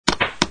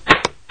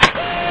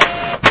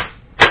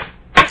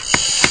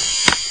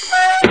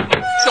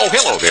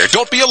hello there.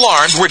 Don't be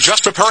alarmed. We're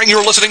just preparing your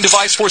listening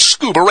device for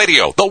Scuba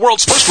Radio, the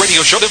world's first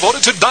radio show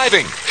devoted to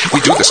diving. We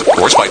do this, of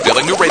course, by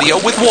filling your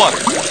radio with water.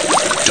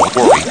 Don't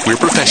worry,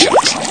 we're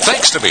professionals.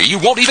 Thanks to me, you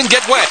won't even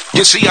get wet.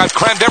 You see, I've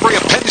crammed every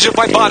appendage of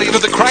my body into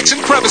the cracks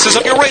and crevices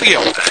of your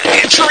radio,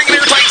 ensuring an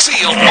airtight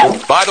seal.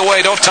 By the way,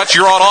 don't touch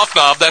your on-off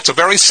knob. That's a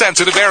very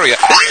sensitive area.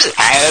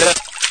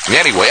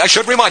 Anyway, I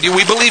should remind you,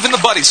 we believe in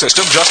the buddy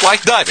system just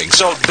like diving,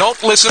 so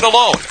don't listen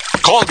alone.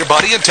 Call your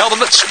buddy and tell them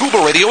that Scuba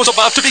Radio is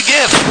about to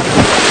begin.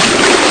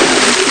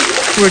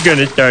 We're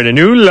gonna start a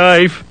new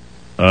life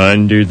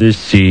under the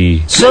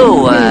sea.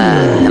 So,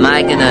 am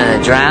I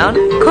gonna drown?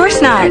 Of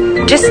course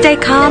not. Just stay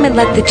calm and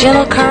let the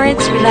gentle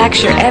currents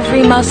relax your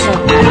every muscle.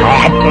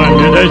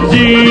 Under the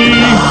sea.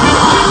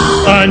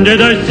 Under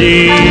the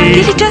sea.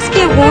 Did it just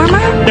get warmer?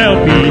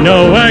 There'll be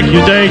no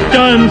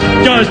accusations,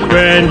 just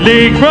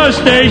friendly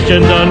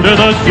crustaceans under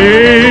the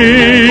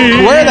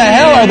sea. Where the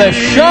hell are the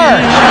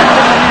sharks?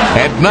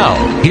 And now,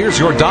 here's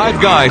your dive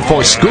guide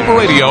for Scuba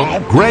Radio,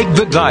 Greg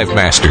the Dive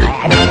Master.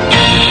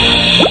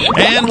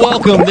 And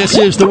welcome. This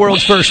is the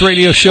world's first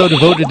radio show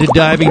devoted to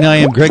diving. I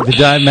am Greg the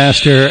Dive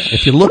Master.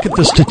 If you look at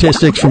the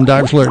statistics from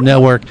Divers Alert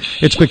Network,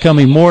 it's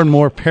becoming more and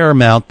more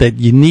paramount that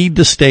you need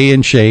to stay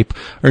in shape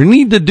or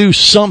need to do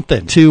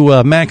something to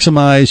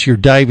maximize your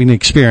diving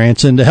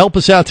experience. And to help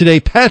us out today,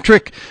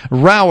 Patrick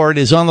Roward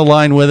is on the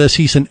line with us.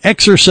 He's an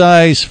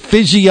exercise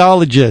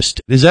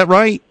physiologist. Is that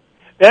right?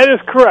 That is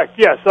correct,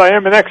 yes. I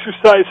am an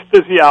exercise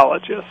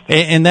physiologist.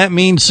 And that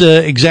means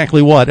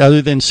exactly what,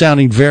 other than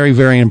sounding very,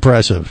 very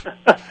impressive?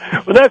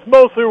 Well, that's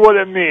mostly what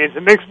it means.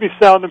 It makes me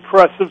sound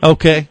impressive.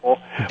 Okay,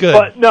 good.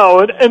 But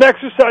no, an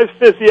exercise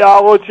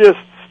physiologist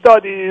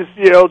studies,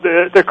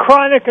 the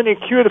chronic and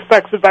acute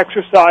effects of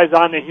exercise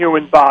on the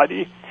human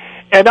body.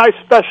 And I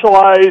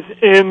specialize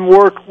in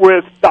work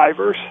with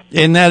divers.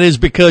 And that is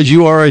because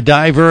you are a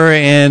diver,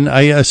 and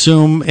I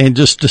assume, and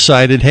just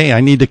decided, hey,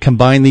 I need to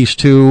combine these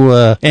two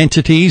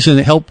entities and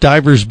help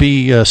divers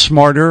be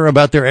smarter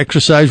about their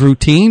exercise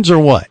routines, or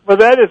what? Well,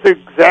 that is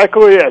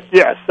exactly it,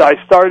 yes. I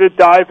started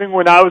diving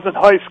when I was in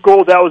high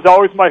school. That was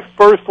always my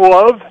first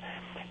love.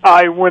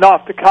 I went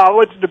off to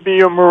college to be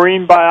a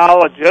marine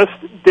biologist.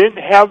 Didn't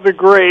have the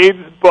grades,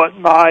 but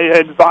my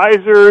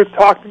advisor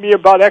talked to me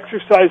about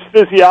exercise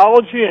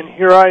physiology, and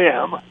here I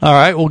am. All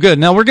right, well, good.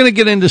 Now, we're going to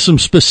get into some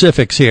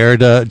specifics here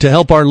to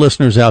help our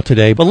listeners out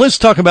today, but let's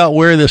talk about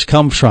where this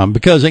comes from,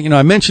 because,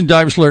 I mentioned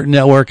Divers Alert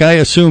Network. I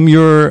assume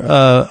you're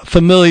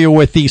familiar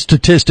with these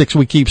statistics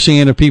we keep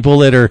seeing of people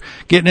that are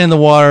getting in the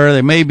water.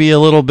 They may be a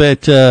little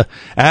bit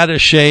out of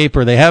shape,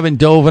 or they haven't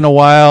dove in a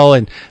while,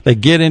 and they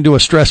get into a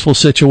stressful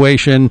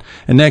situation.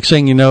 And next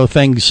thing you know,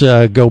 things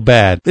go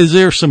bad. Is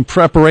there some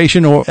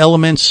preparation or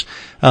elements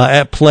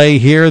at play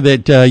here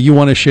that you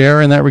want to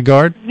share in that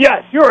regard?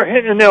 Yes, you're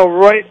hitting the nail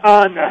right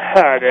on the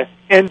head.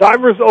 And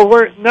Divers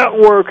Alert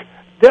Network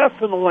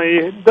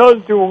definitely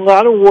does do a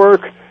lot of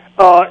work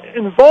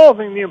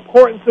involving the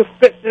importance of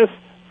fitness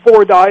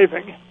for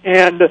diving.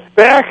 And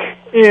back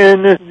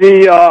in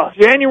the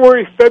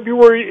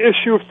January-February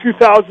issue of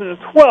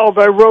 2012,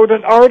 I wrote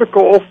an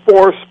article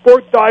for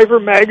Sport Diver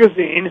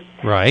magazine.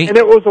 Right. And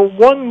it was a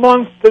 1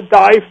 month to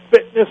dive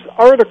fitness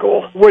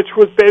article, which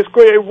was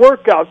basically a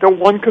workout that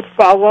one could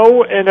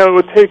follow, and it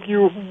would take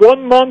you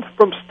 1 month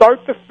from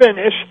start to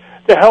finish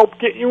to help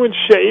get you in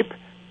shape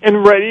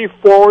and ready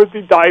for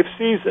the dive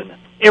season.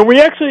 And we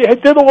actually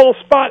did a little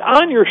spot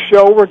on your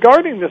show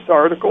regarding this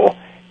article.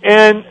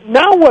 And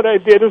now what I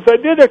did is I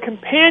did a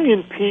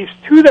companion piece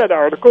to that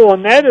article,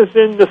 and that is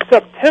in the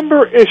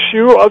September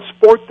issue of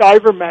Sport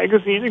Diver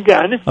magazine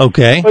again.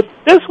 Okay. But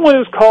this one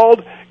is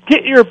called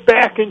Get Your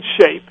Back in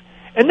Shape.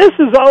 And this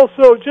is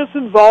also just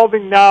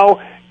involving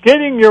now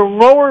getting your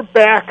lower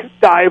back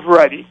dive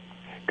ready.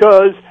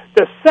 Because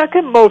the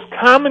second most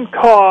common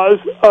cause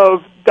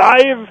of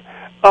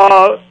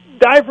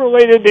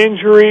dive-related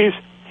injuries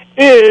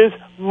is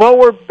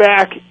lower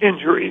back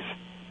injuries.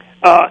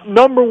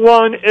 Number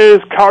one is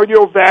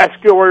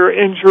cardiovascular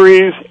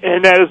injuries,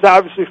 and that is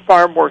obviously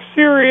far more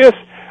serious.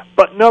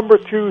 But number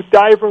two,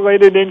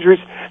 dive-related injuries.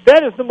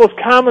 That is the most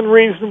common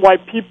reason why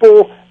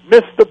people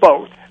miss the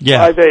boat.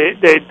 Yeah.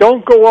 They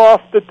don't go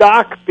off the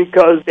dock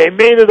because they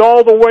made it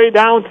all the way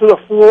down to the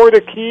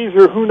Florida Keys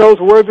or who knows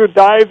where they're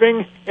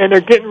diving, and they're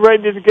getting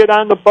ready to get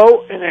on the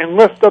boat, and they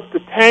lift up the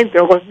tank,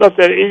 they lift up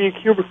that 80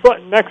 cubic foot,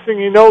 and next thing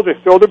you know, they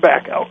throw their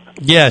back out.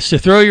 Yes, to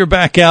throw your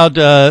back out,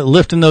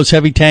 lifting those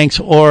heavy tanks,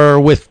 or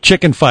with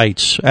chicken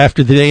fights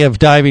after the day of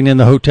diving in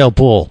the hotel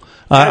pool.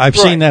 I've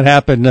seen that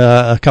happen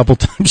a couple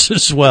times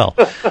as well.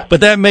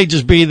 But that may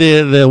just be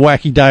the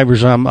wacky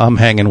divers I'm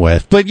hanging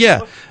with. But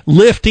yeah,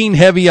 lifting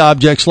heavy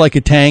objects like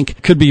a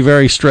tank could be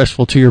very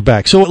stressful to your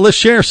back. So let's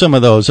share some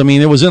of those. I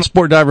mean, it was in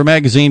Sport Diver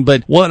magazine,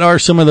 but what are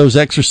some of those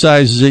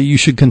exercises that you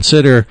should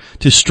consider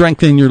to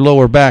strengthen your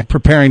lower back,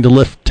 preparing to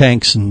lift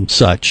tanks and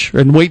such?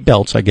 And weight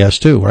belts, I guess,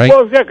 too, right?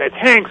 Well, exactly.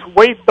 Tanks,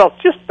 weight belts,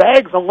 just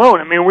bags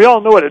alone. I mean, we all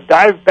know what a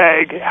dive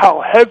bag,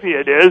 how heavy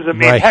it is. I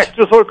mean, Right. heck,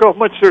 just look how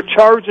much they're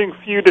charging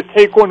for you to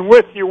take one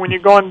with you when you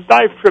go on a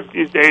dive trip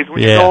these days,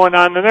 when you're going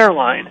on an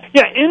airline.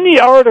 Yeah, in the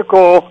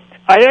article,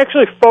 I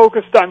actually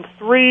focused on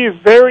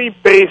 3 very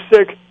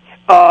basic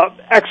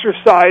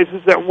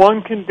exercises that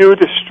one can do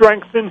to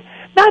strengthen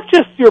not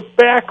just your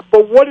back,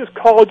 but what is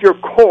called your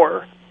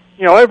core.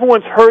 You know,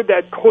 everyone's heard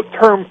that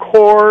term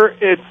core.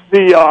 It's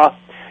the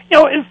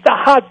it's the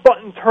hot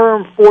button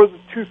term for the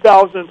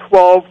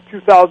 2012,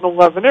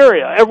 2011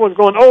 area. Everyone's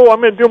going, oh,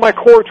 I'm going to do my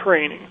core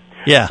training.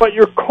 Yeah. But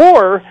your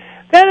core,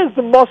 that is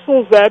the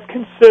muscles that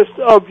consist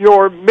of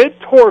your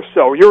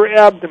mid-torso, your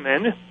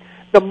abdomen,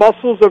 the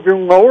muscles of your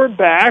lower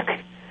back,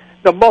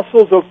 the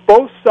muscles of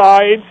both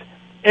sides,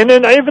 and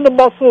then even the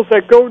muscles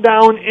that go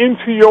down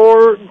into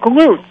your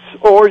glutes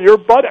or your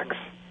buttocks.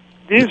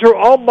 These are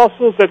all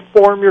muscles that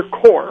form your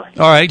core.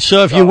 All right,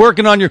 so if you're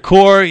working on your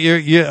core, are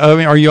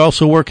you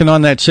also working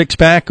on that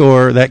six-pack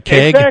or that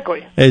keg?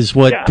 Exactly. Is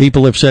what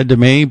people have said to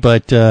me,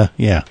 but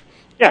yeah.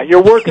 Yeah,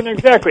 you're working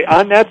exactly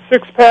on that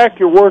six-pack.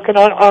 You're working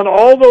on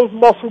all those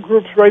muscle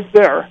groups right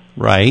there.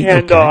 Right,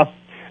 and okay.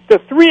 The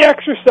 3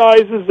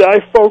 exercises that I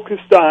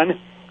focused on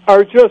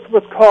are just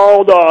what's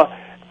called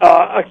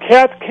a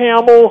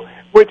cat-camel,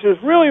 which is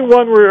really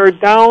one where you're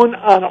down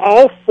on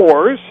all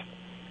 4s,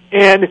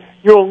 and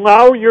you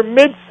allow your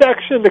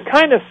midsection to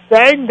kind of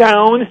sag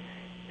down,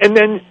 and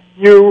then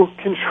you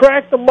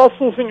contract the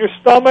muscles in your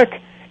stomach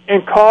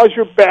and cause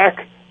your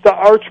back to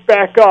arch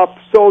back up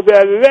so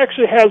that it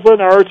actually has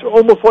an arch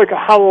almost like a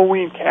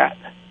Halloween cat.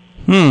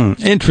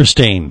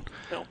 Interesting.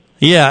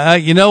 Yeah,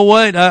 you know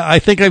what? I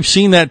think I've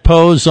seen that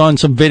pose on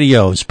some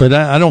videos, but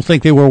I don't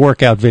think they were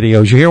workout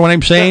videos. You hear what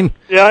I'm saying?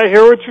 Yeah, I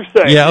hear what you're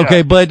saying. Yeah,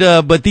 okay,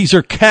 but these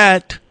are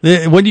cat.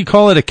 What do you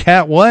call it? A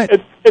cat what?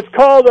 It's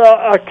called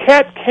a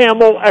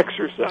cat-camel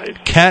exercise.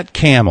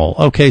 Cat-camel.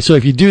 Okay, so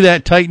if you do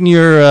that, tighten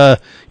your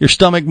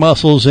stomach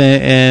muscles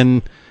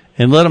and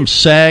let them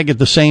sag at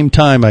the same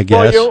time, I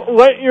guess. Well, you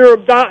let your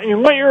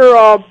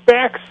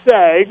back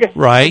sag,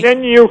 right? And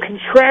then you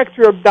contract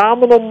your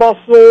abdominal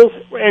muscles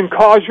and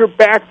cause your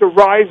back to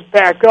rise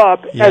back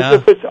up as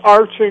if it's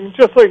arching,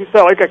 just like you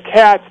said, like a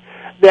cat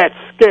that's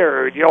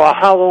scared. You know, a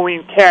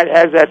Halloween cat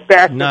has that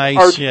back that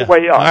arches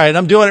way up. All right,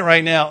 I'm doing it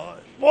right now.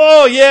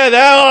 Whoa,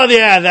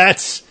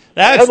 that's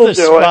the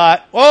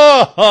spot.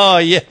 Oh,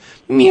 yeah.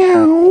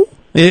 Meow.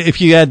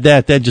 If you add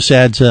that just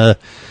adds a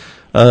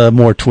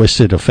more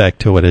twisted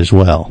effect to it as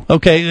well.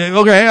 Okay,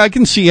 I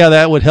can see how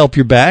that would help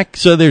your back.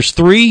 So there's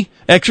 3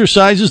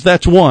 exercises.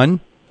 That's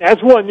one.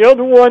 That's one. The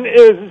other one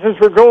is, since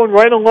we're going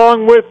right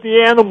along with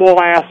the animal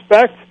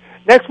aspect,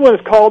 next one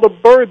is called a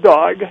bird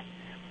dog.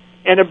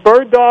 And a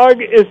bird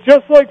dog is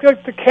just like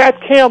the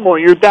cat-camel.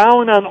 You're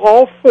down on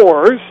all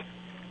 4s,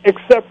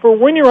 except for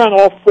when you're on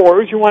all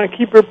 4s, you want to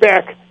keep your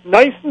back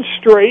nice and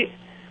straight,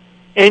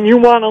 and you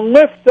want to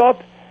lift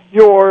up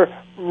your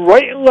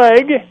right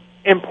leg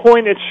and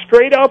point it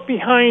straight out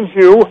behind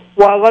you,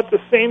 while at the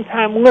same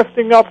time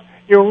lifting up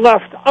your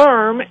left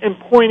arm and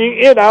pointing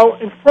it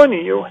out in front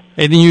of you.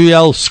 And then you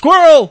yell,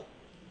 squirrel!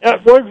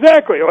 Well,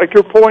 exactly, like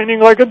you're pointing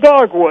like a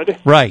dog would.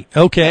 Right,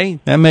 okay,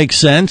 that makes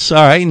sense.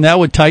 All right, and that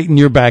would tighten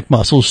your back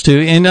muscles too.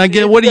 And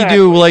again, what do you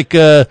do, like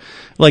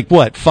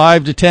what,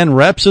 5 to 10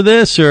 reps of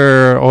this,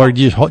 or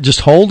do you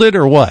just hold it,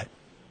 or what?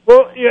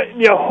 Well,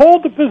 you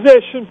hold the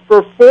position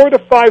for 4 to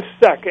 5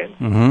 seconds,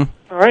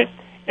 all right?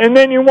 And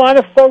then you want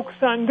to focus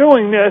on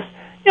doing this,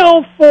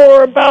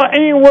 for about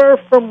anywhere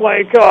from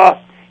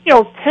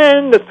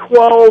 10 to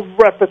 12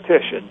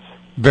 repetitions.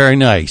 Very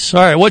nice.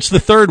 All right, what's the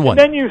third one?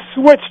 And then you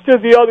switch to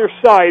the other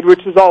side,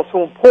 which is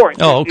also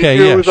important. Oh, okay,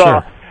 you do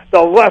sure.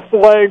 The left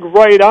leg,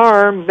 right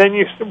arm, then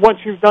once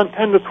you've done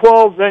 10 to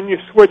 12, then you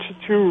switch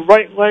to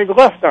right leg,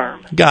 left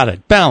arm. Got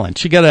it.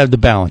 Balance. You got to have the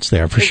balance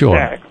there for sure.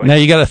 Exactly. Now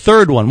you got a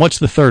third one. What's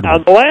the third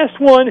one? The last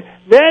one,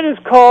 that is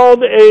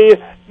called a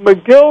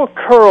McGill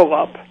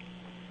curl-up.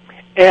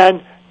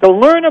 And to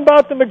learn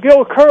about the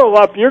McGill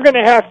curl-up, you're going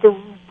to have to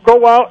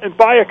go out and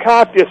buy a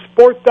copy of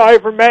Sport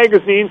Diver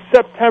Magazine's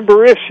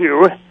September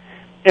issue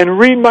and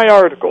read my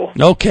article.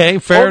 Okay,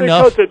 fair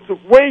enough. Because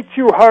it's way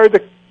too hard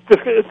to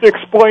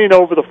explain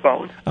over the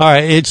phone. All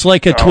right, it's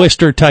like a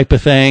twister type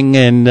of thing,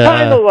 and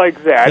kind of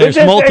like that. There's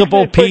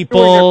multiple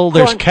people.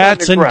 There's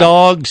cats and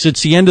dogs.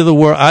 It's the end of the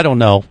world. I don't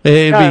know.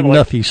 It'd be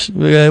nothing,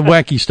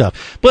 wacky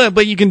stuff.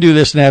 But you can do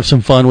this and have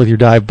some fun with your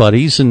dive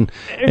buddies, and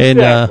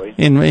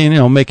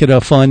make it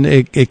a fun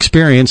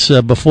experience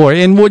before.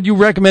 And would you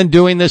recommend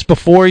doing this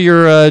before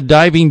your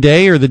diving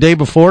day or the day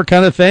before,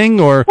 kind of thing,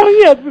 or? Well,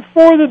 yeah,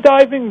 before the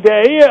diving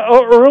day,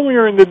 or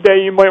earlier in the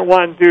day, you might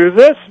want to do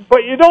this,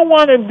 but you don't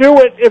want to do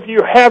it if you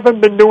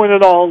haven't been doing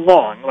it all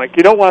along. Like,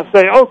 you don't want to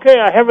say, okay,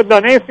 I haven't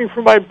done anything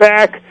for my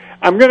back.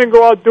 I'm going to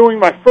go out doing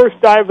my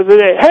first dive of the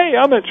day. Hey,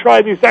 I'm going to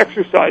try these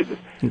exercises.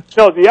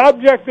 No, the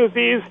object of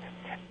these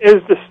is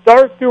to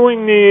start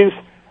doing these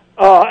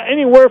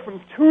anywhere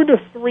from 2 to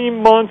 3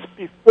 months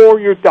before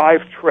your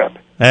dive trip.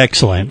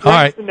 Excellent. All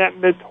right. In that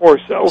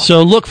mid-torso.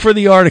 So look for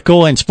the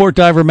article in Sport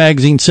Diver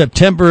Magazine,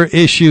 September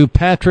issue.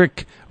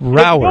 Patrick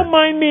Rauer. If you don't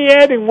mind me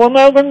adding one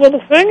other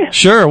little thing?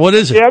 Sure. What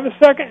is it? Do you have a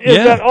second? Is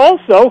that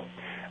also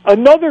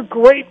another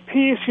great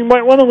piece you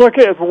might want to look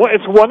at?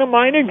 It's one of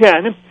mine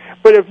again.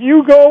 But if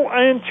you go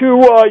into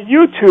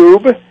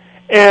YouTube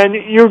and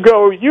you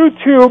go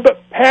YouTube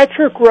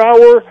Patrick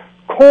Rower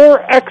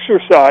core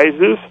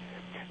exercises,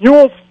 you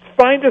will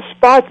find a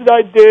spot that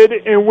I did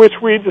in which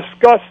we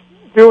discussed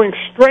doing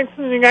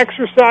strengthening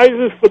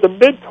exercises for the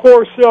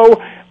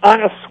mid-torso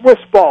on a Swiss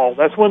ball.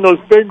 That's one of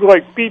those big,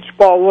 like, beach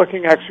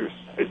ball-looking exercises.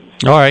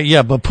 All right,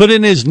 yeah, but put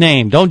in his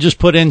name. Don't just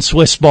put in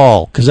Swiss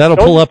ball, because that'll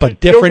pull up a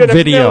different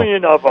video. You'll get a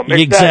million of them.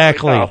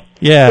 Exactly.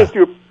 Yeah. Just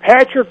do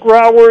Patrick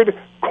Roward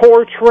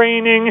core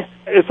training.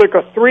 It's like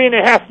a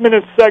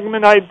 3.5-minute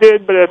segment I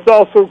did, but it's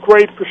also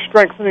great for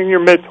strengthening your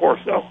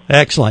mid-torso.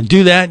 Excellent.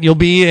 Do that, and you'll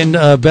be in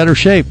better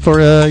shape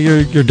for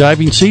your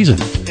diving season.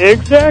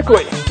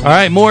 Exactly. All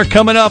right, more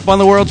coming up on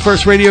the world's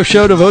first radio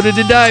show devoted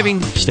to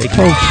diving. Stay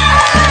close.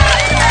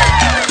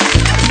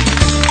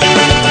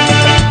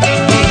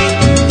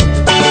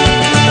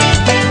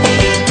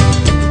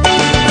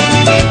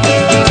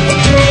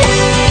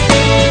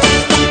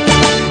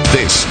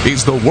 This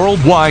is the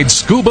Worldwide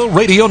Scuba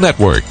Radio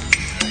Network.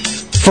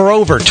 For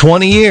over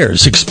 20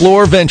 years,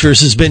 Explore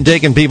Ventures has been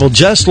taking people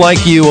just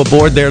like you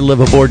aboard their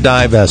live-aboard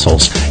dive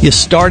vessels. You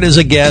start as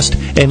a guest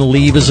and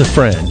leave as a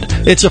friend.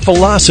 It's a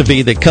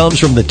philosophy that comes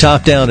from the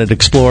top down at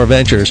Explore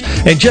Ventures,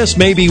 and just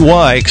maybe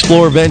why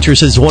Explore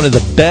Ventures is one of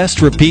the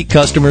best repeat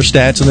customer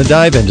stats in the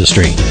dive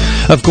industry.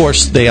 Of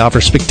course, they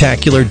offer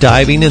spectacular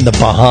diving in the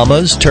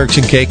Bahamas, Turks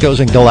and Caicos,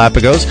 and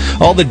Galapagos.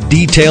 All the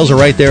details are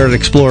right there at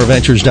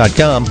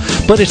exploreventures.com,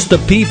 but it's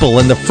the people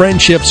and the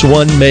friendships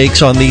one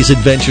makes on these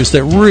adventures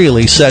that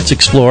really sets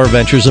Explorer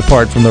Ventures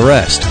apart from the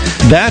rest.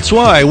 That's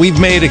why we've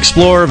made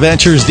Explorer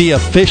Ventures the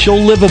official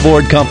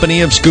live-aboard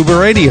company of Scuba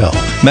Radio.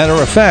 Matter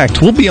of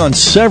fact, we'll be on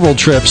several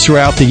trips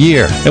throughout the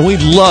year, and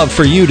we'd love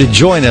for you to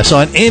join us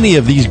on any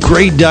of these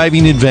great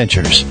diving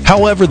adventures.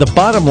 However, the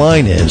bottom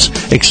line is,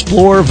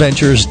 Explorer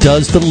Ventures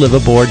does the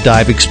live-aboard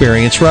dive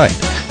experience right.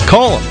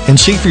 Call them and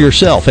see for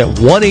yourself at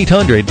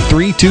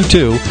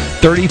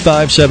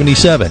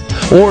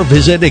 1-800-322-3577 or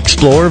visit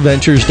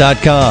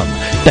explorerventures.com.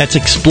 That's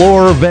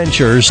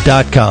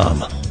explorerventures.com.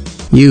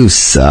 You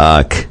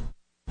suck.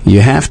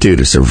 You have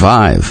to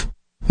survive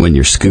when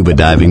you're scuba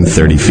diving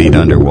 30 feet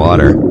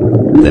underwater.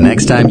 The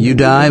next time you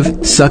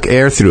dive, suck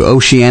air through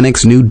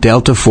Oceanic's new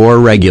Delta 4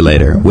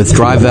 regulator with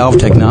dry valve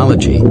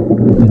technology.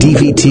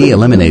 DVT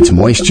eliminates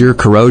moisture,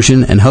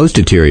 corrosion, and hose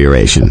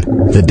deterioration.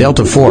 The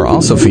Delta 4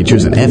 also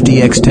features an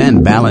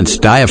FDX10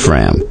 balanced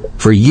diaphragm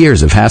for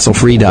years of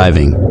hassle-free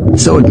diving.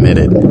 So admit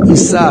it, you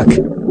suck.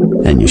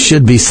 And you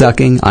should be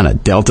sucking on a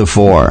Delta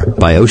 4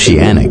 by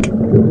Oceanic.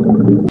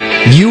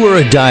 You are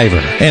a diver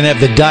and have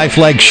the Dive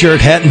Flag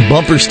shirt, hat, and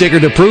bumper sticker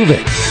to prove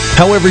it.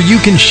 However, you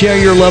can share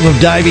your love of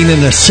diving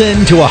and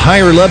ascend to a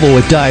higher level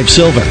with Dive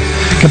Silver.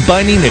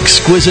 Combining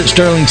exquisite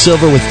sterling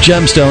silver with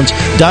gemstones,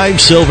 Dive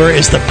Silver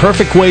is the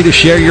perfect way to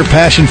share your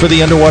passion for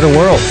the underwater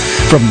world.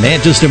 From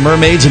mantas to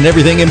mermaids and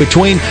everything in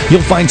between,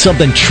 you'll find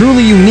something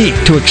truly unique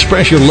to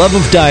express your love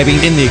of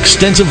diving in the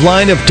extensive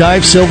line of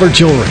Dive Silver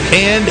jewelry,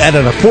 and at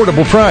an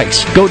affordable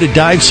price. Go to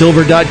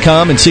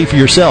divesilver.com and see for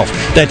yourself.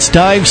 That's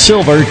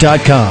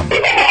divesilver.com.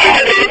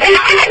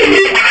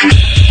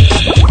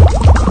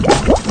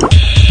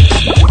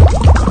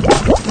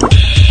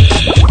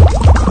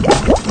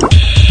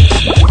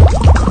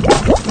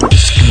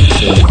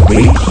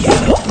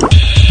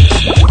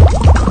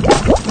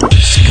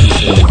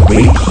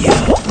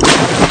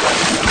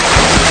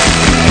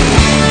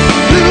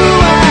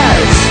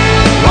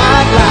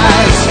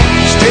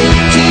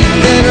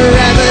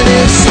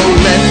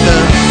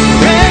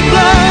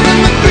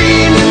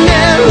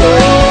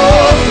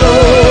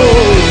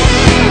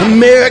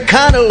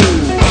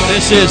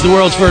 This is the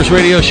world's first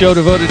radio show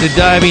devoted to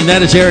diving.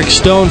 That is Eric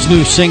Stone's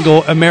new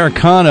single,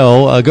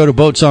 Americano. Go to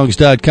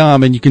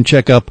boatsongs.com and you can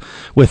check up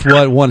with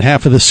what one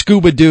half of the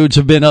Scuba dudes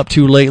have been up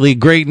to lately.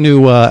 Great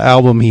new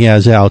album he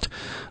has out.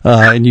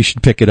 And you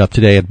should pick it up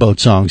today at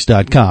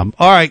boatsongs.com.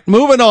 All right,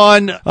 moving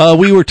on.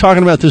 We were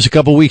talking about this a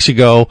couple weeks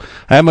ago.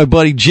 I have my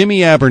buddy Jimmy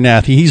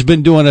Abernathy. He's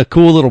been doing a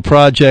cool little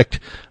project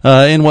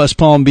in West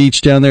Palm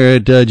Beach down there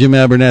at Jim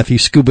Abernathy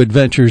Scuba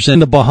Adventures in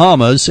the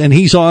Bahamas, and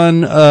he's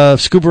on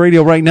Scuba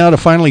Radio right now to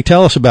finally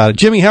tell us about it.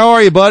 Jimmy, how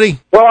are you,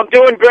 buddy? Well, I'm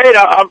doing great.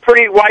 I'm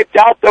pretty wiped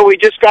out, though. We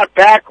just got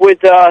back with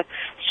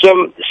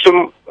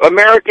some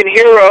American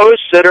heroes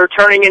that are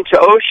turning into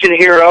ocean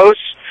heroes,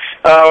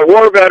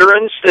 war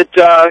veterans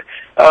that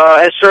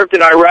has served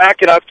in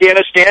Iraq and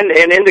Afghanistan.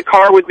 And in the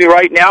car with me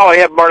right now, I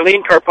have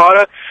Marlene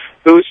Carpata,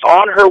 who's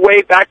on her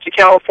way back to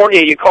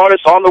California. You caught us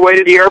on the way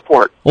to the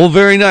airport. Well,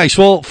 very nice.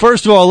 Well,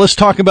 first of all, let's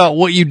talk about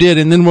what you did,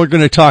 and then we're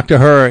going to talk to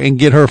her and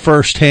get her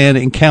firsthand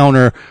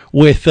encounter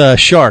with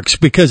sharks,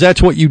 because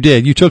that's what you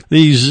did. You took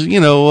these,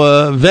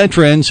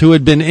 veterans who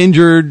had been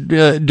injured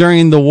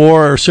during the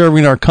war or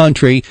serving our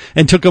country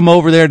and took them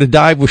over there to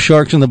dive with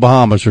sharks in the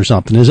Bahamas or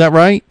something. Is that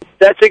right?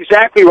 That's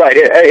exactly right.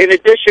 In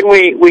addition,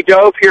 we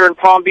dove here in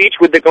Palm Beach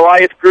with the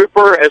Goliath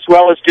grouper, as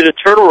well as did a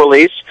turtle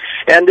release.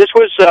 And this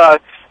was the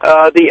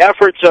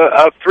efforts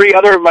of three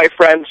other of my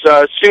friends,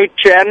 Sue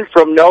Chen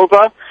from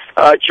Nova,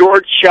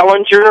 George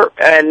Schellinger,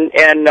 and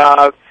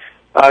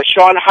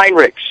Sean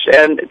Heinrichs,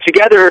 and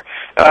together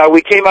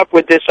we came up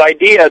with this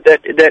idea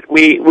that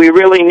we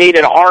really need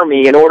an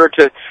army in order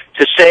to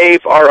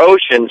save our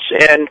oceans.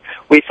 And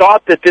we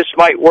thought that this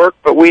might work,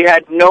 but we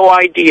had no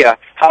idea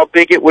how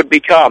big it would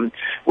become.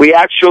 We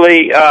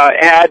actually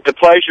had the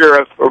pleasure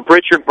of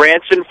Richard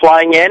Branson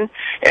flying in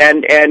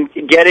and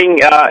getting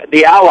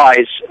the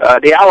Allied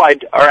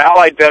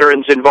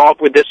veterans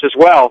involved with this as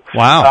well.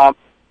 Wow.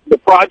 The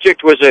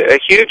project was a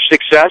huge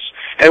success,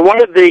 and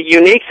one of the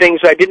unique things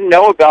I didn't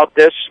know about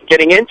this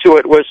getting into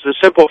it was the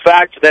simple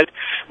fact that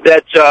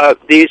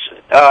these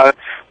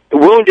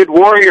wounded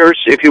warriors,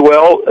 if you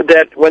will,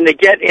 that when they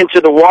get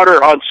into the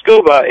water on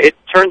scuba, it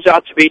turns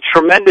out to be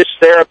tremendous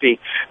therapy,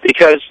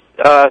 because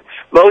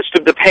most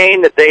of the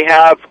pain that they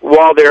have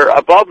while they're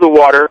above the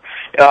water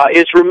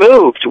is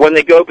removed when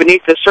they go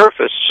beneath the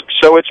surface.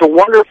 So it's a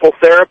wonderful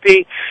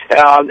therapy,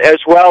 as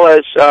well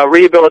as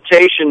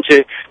rehabilitation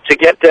to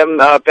get them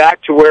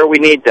back to where we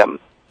need them.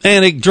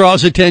 And it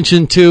draws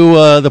attention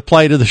to the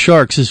plight of the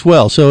sharks as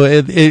well. So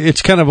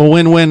it's kind of a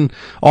win-win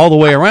all the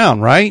way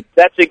around, right?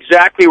 That's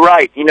exactly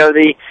right. You know,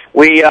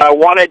 we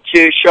wanted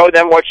to show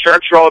them what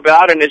sharks are all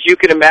about, and as you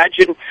can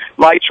imagine,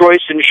 my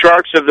choice in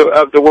sharks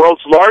of the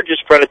world's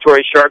largest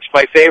predatory sharks,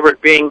 my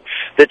favorite being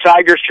the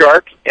tiger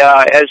shark,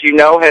 as you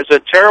know, has a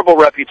terrible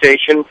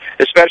reputation,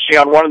 especially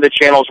on one of the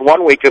channels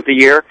 1 week of the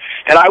year,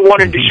 and I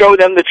wanted to show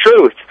them the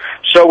truth.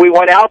 So we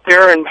went out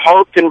there and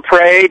hoped and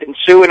prayed, and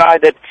Sue and I,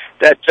 that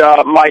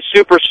my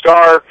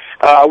superstar,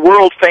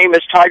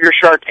 world-famous tiger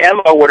shark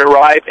Emma would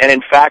arrive, and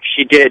in fact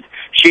she did.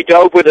 She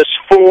dove with us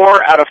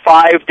 4 out of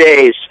 5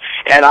 days,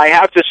 and I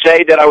have to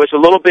say that I was a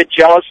little bit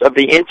jealous of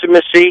the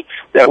intimacy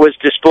that was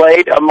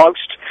displayed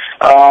amongst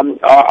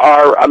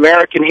our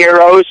American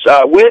heroes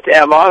with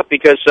Emma,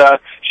 because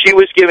she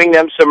was giving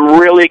them some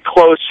really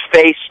close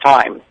face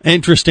time.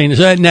 Interesting.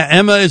 Now,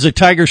 Emma is a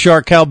tiger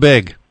shark. How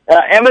big?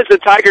 Emma's a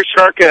tiger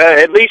shark,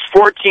 at least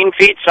 14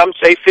 feet, some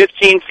say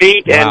 15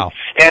 feet, wow.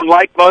 and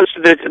like most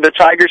of the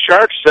tiger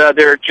sharks,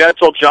 they're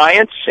gentle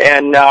giants,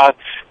 and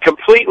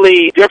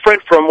completely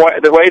different from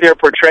the way they're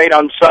portrayed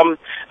on some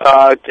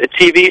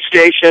TV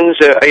stations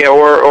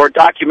or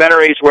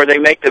documentaries where they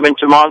make them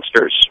into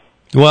monsters.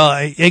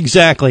 Well,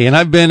 exactly. And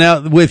I've been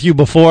out with you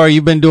before.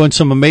 You've been doing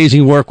some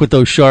amazing work with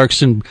those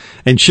sharks and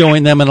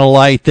showing them in a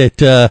light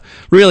that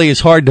really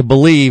is hard to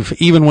believe,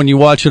 even when you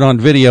watch it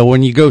on video.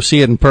 When you go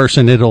see it in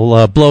person,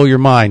 it'll blow your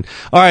mind.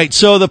 All right,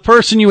 so the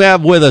person you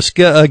have with us,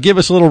 give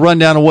us a little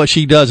rundown of what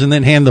she does, and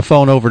then hand the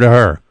phone over to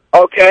her.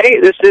 Okay,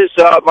 this is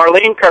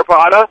Marlene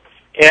Carpata,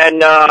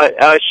 and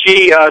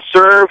she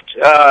served,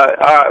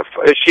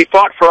 she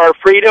fought for our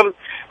freedom.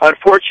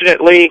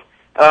 Unfortunately,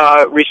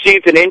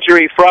 received an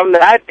injury from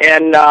that,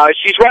 and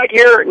she's right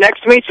here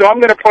next to me, so I'm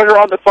going to put her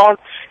on the phone,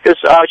 because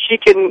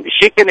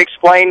she can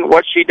explain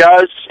what she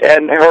does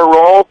and her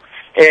role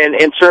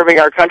in serving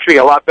our country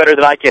a lot better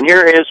than I can.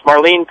 Here is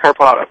Marlene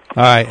Carpata.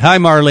 All right. Hi,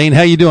 Marlene.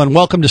 How you doing?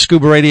 Welcome to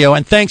Scuba Radio,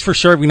 and thanks for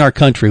serving our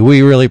country.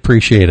 We really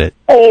appreciate it.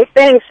 Hey,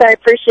 thanks. I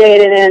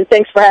appreciate it, and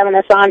thanks for having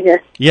us on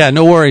here. Yeah,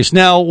 no worries.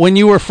 Now, when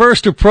you were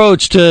first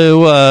approached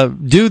to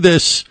do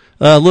this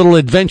little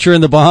adventure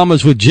in the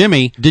Bahamas with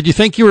Jimmy, did you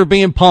think you were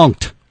being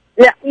punked?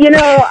 Yeah, you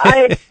know,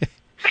 I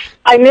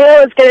knew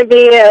it was going to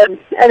be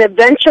an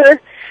adventure.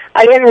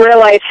 I didn't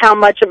realize how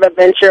much of an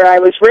adventure. I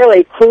was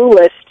really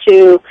clueless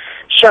to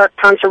shark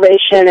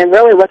conservation and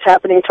really what's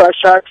happening to our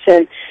sharks,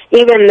 and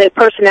even the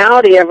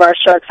personality of our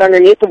sharks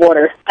underneath the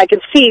water. I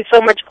could see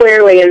so much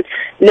clearly and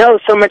know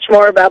so much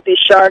more about these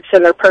sharks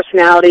and their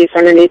personalities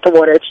underneath the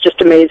water. It's just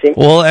amazing.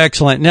 Well,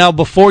 excellent. Now,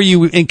 before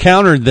you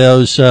encountered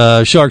those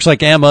sharks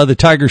like Emma, the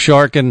tiger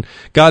shark, and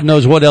God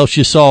knows what else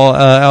you saw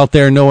out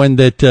there, knowing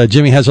that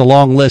Jimmy has a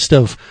long list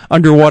of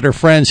underwater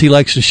friends he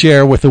likes to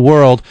share with the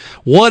world,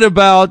 what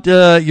about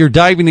your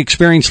diving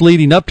experience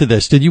leading up to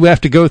this? Did you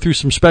have to go through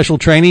some special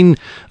training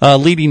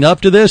leading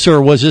up to this,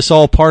 or was this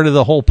all part of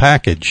the whole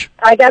package?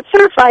 I got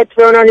certified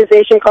through an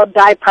organization called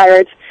Dive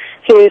Pirates,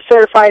 who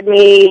certified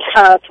me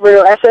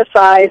through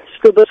SSI,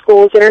 Scuba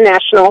Schools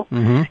International.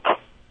 Mm-hmm.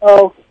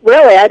 So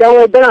really, I'd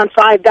only been on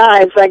 5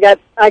 dives. I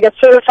got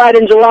certified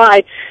in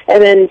July,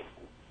 and then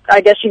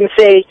I guess you can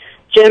say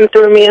Jim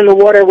threw me in the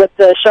water with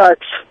the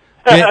sharks.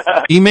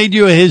 He made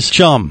you his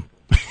chum.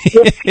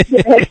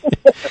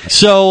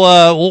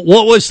 So,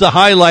 what was the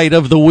highlight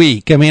of the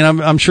week? I mean,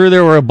 I'm sure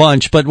there were a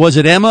bunch, but was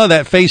it Emma,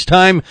 that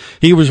FaceTime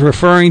he was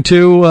referring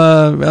to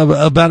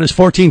about his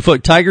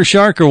 14-foot tiger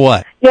shark, or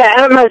what? Yeah,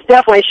 Emma's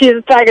definitely. She's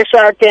a tiger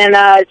shark,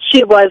 and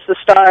she was the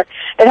star.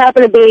 It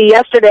happened to be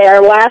yesterday,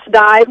 our last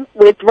dive.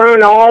 We'd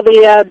thrown all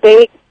the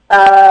bait.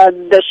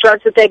 The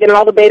sharks had taken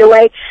all the bait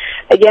away.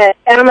 Yet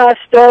Emma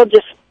still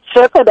just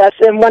circled us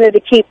and wanted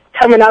to keep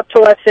coming up to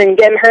us and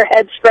getting her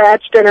head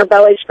scratched and her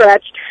belly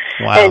scratched.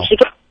 Wow.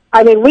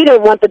 And we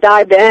didn't want the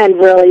dive to end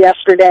really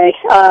yesterday.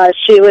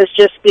 She was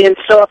just being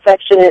so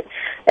affectionate,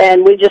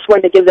 and we just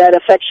wanted to give that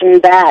affection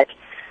back.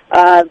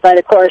 But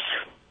of course,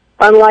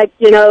 unlike,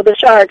 the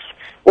sharks,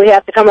 we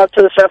have to come up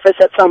to the surface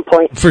at some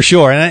point. For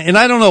sure. And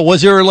I don't know,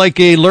 was there like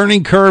a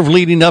learning curve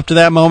leading up to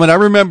that moment? I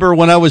remember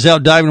when I was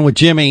out diving with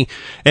Jimmy,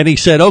 and he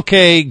said,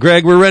 okay,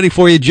 Greg, we're ready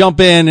for you.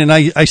 Jump in. And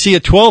I see a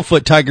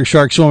 12-foot tiger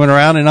shark swimming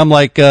around, and I'm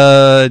like,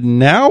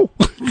 now?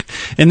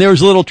 And there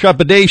was a little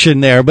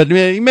trepidation there. But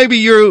maybe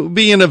you're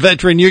being a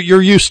veteran,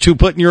 you're used to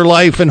putting your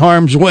life in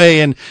harm's way,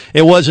 and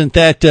it wasn't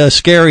that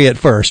scary at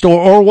first.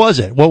 Or was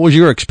it? What was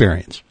your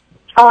experience?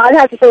 I'd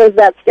have to say it was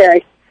that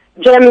scary.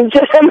 Jim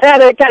just had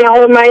to kind of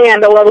hold my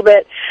hand a little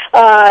bit.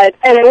 And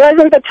it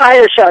wasn't the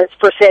tiger sharks,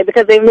 per se,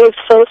 because they moved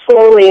so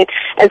slowly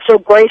and so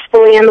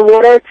gracefully in the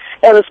water.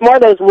 It was more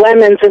those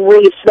lemons and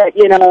reefs that,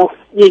 you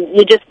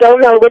just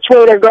don't know which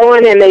way they're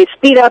going, and they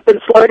speed up and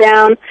slow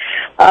down.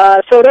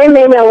 So they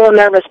made me a little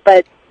nervous,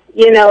 but,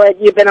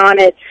 you've been on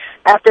it.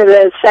 After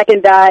the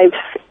second dive,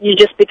 you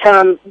just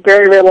become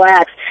very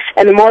relaxed.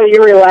 And the more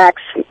you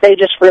relax, they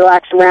just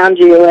relax around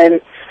you, and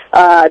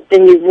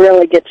then you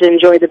really get to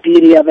enjoy the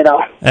beauty of it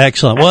all.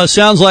 Excellent. Well, it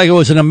sounds like it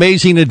was an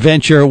amazing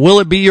adventure. Will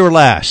it be your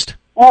last?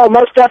 Oh,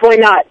 most definitely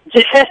not.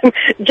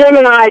 Jim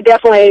and I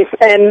definitely,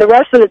 and the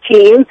rest of the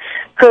team,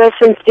 Chris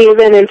and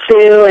Steven and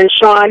Sue and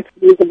Sean,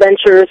 these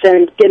adventures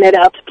and getting it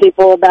out to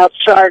people about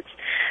sharks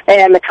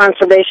and the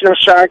conservation of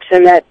sharks,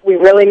 and that we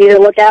really need to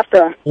look after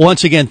them.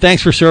 Once again,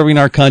 thanks for serving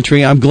our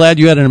country. I'm glad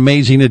you had an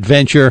amazing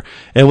adventure.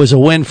 It was a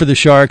win for the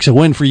sharks, a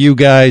win for you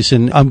guys,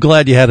 and I'm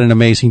glad you had an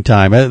amazing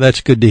time. That's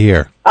good to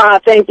hear.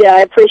 Thank you.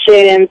 I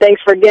appreciate it, and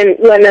thanks for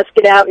letting us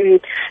get out and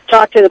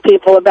talk to the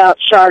people about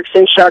sharks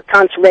and shark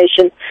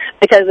conservation,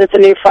 because it's a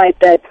new fight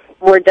that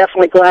we're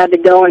definitely glad to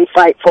go and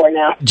fight for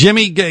now.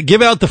 Jimmy,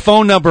 give out the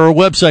phone number or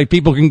website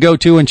people can go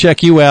to and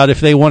check you out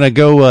if they want to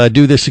go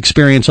do this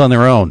experience on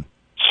their own.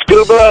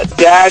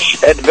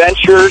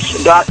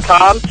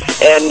 Scuba-adventures.com,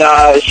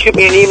 and shoot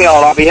me an email,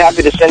 and I'll be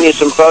happy to send you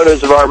some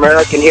photos of our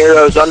American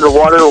heroes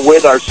underwater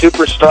with our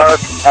superstar,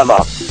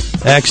 Emma.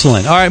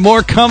 Excellent. All right,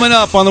 more coming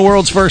up on the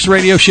world's first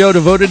radio show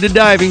devoted to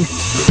diving.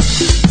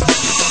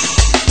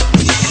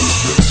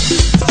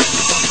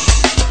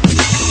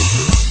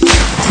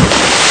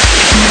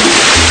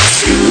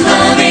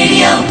 Scuba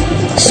Radio.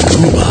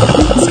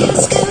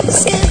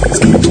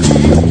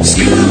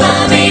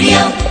 Scuba Radio.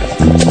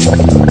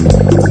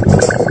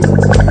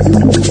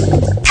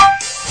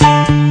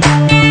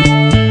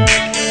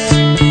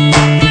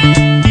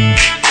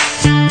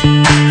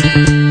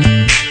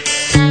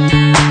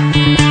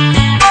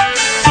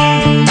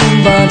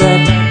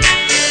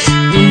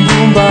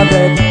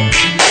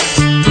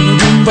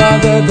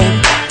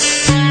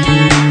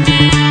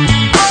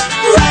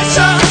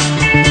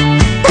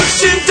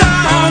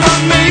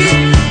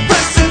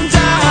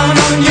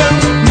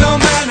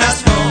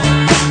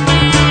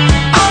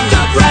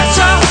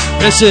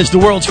 This is the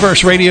world's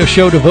first radio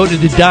show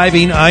devoted to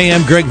diving. I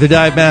am Greg the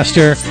Dive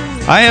Master.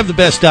 I have the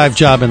best dive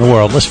job in the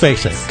world, let's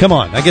face it. Come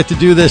on, I get to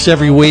do this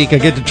every week. I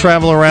get to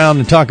travel around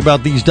and talk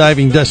about these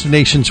diving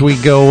destinations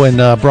we go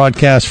and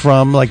broadcast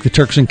from, like the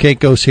Turks and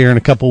Caicos here in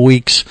a couple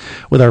weeks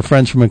with our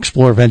friends from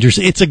Explore Ventures.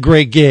 It's a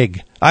great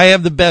gig. I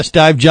have the best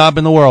dive job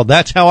in the world.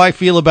 That's how I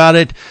feel about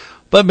it,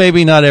 but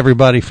maybe not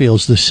everybody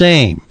feels the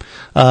same.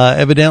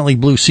 Evidently,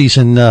 Blue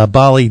Season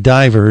Bali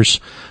Divers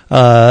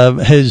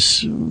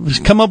has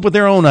come up with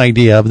their own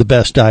idea of the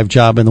best dive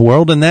job in the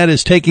world, and that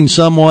is taking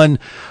someone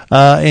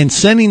and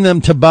sending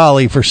them to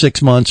Bali for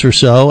 6 months or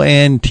so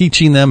and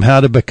teaching them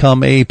how to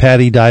become a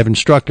PADI dive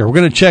instructor. We're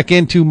going to check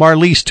into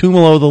Marlise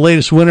Tumolo, the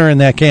latest winner in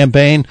that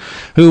campaign,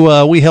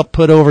 who we helped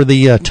put over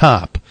the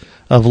top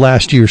of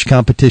last year's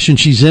competition.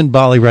 She's in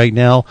Bali right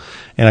now,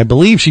 and I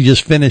believe she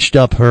just finished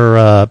up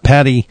her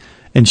PADI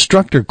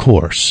instructor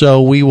course.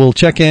 So we will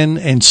check in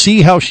and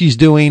see how she's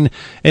doing,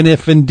 and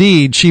if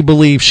indeed she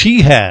believes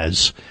she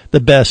has the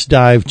best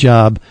dive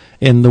job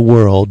in the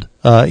world,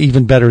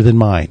 even better than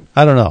mine.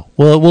 I don't know.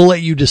 We'll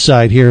let you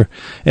decide here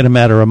in a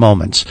matter of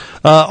moments.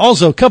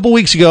 Also, a couple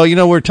weeks ago,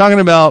 we're talking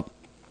about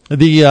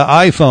the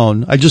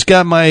iPhone. I just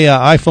got my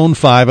iPhone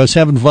 5. I was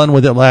having fun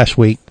with it last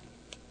week.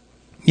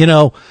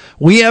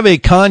 We have a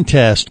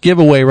contest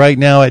giveaway right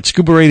now at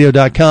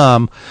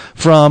scubaradio.com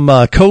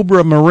from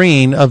Cobra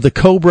Marine of the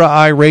Cobra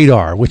Eye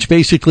radar, which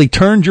basically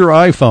turns your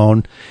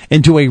iPhone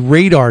into a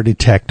radar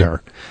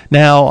detector.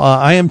 Now,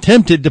 I am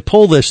tempted to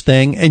pull this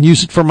thing and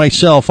use it for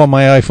myself on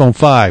my iPhone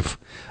 5.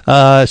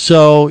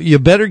 So you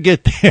better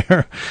get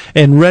there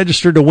and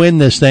register to win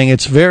this thing.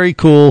 It's very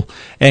cool.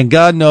 And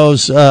God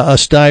knows,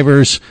 us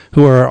divers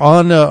who are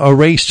on a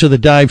race to the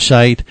dive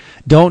site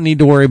don't need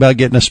to worry about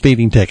getting a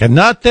speeding ticket.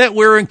 Not that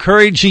we're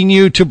encouraging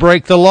you to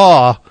break the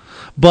law,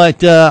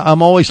 but,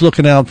 I'm always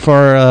looking out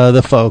for,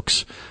 the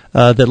folks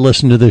that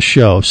listen to this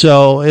show.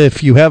 So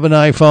if you have an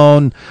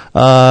iPhone,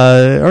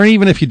 or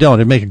even if you don't,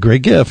 it'd make a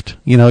great gift.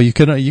 You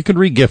could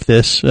re-gift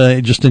this,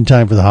 just in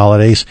time for the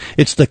holidays.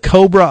 It's the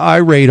Cobra Eye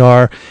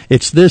radar.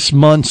 It's this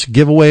month's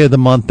giveaway of the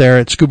month there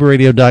at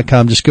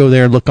scubaradio.com. Just go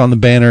there, look on the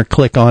banner,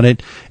 click on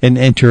it, and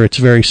enter. It's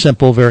very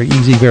simple, very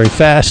easy, very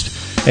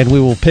fast. And we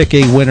will pick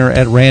a winner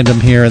at random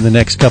here in the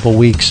next couple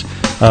weeks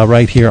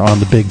right here on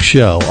The Big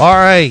Show. All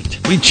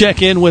right, we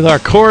check in with our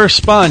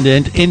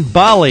correspondent in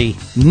Bali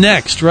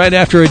next, right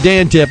after a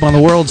Dan tip on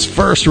the world's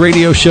first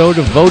radio show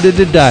devoted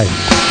to diving.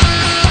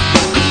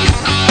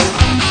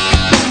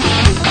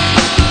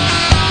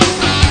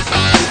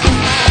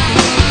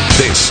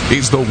 This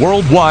is the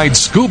Worldwide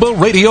Scuba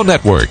Radio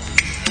Network.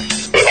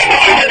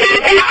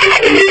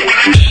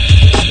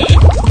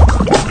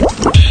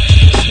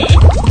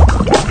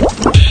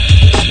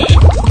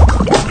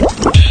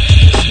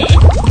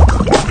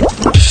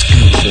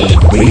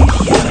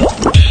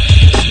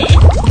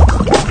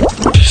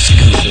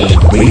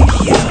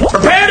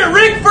 Prepare to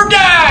rig for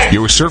dive!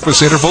 Your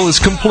surface interval is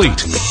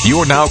complete.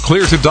 You're now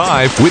clear to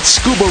dive with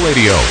Scuba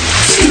Radio.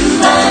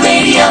 Scuba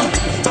Radio.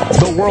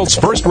 The world's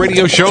first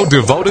radio show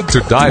devoted to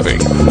diving.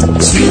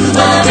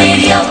 Scuba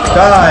Radio.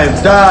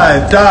 Dive,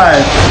 dive,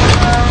 dive.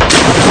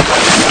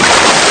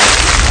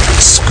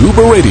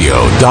 Scuba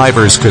Radio,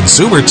 diver's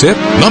consumer tip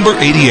number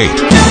 88.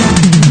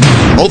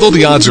 Although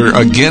the odds are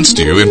against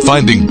you in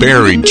finding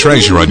buried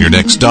treasure on your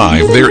next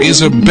dive, there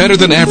is a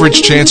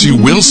better-than-average chance you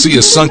will see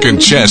a sunken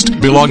chest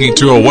belonging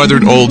to a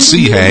weathered old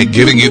sea hag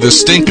giving you the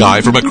stink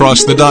eye from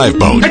across the dive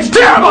boat. It's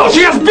terrible!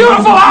 She has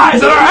beautiful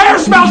eyes and her hair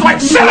smells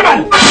like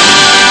cinnamon!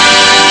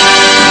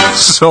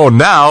 So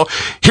now,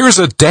 here's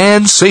a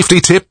Dan safety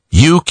tip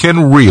you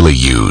can really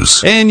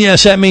use. And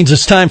yes, that means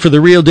it's time for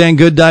the real Dan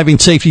Good diving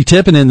safety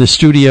tip. And in the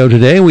studio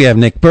today, we have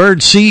Nick Bird,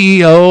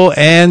 CEO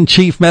and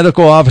Chief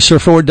Medical Officer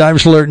for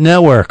Divers Alert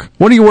Network.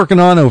 What are you working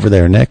on over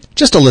there, Nick?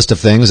 Just a list of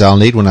things I'll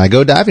need when I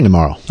go diving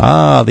tomorrow.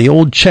 Ah, the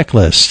old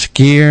checklist.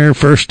 Gear,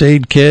 first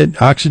aid kit,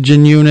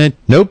 oxygen unit.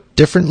 Nope,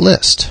 different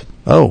list.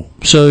 Oh,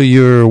 so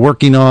you're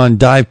working on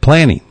dive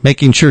planning,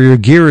 making sure your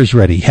gear is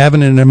ready,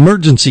 having an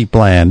emergency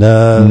plan.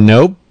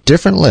 Nope,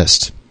 different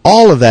list.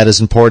 All of that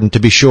is important to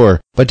be sure,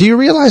 but do you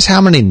realize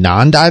how many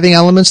non-diving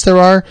elements there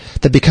are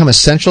that become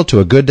essential to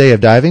a good day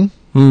of diving?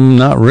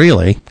 Not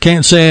really.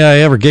 Can't say I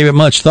ever gave it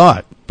much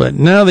thought. But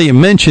now that you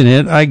mention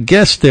it, I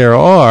guess there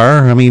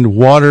are. I mean,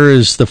 water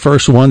is the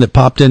first one that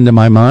popped into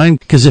my mind,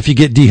 because if you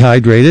get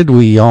dehydrated,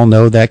 we all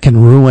know that can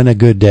ruin a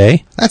good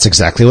day. That's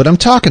exactly what I'm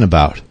talking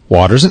about.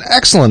 Water's an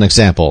excellent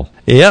example.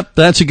 Yep,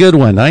 that's a good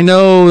one. I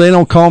know they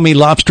don't call me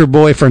Lobster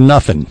Boy for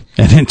nothing,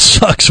 and it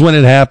sucks when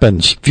it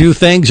happens. Few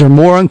things are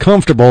more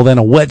uncomfortable than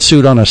a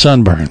wetsuit on a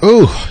sunburn.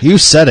 Ooh, you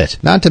said it.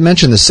 Not to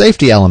mention the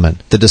safety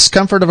element. The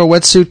discomfort of a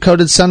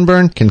wetsuit-coated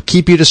sunburn can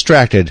keep you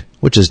distracted,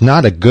 which is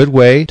not a good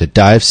way to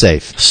dive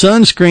safe.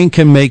 Sunscreen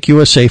can make you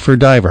a safer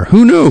diver.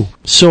 Who knew?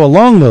 So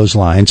along those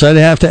lines, I'd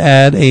have to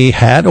add a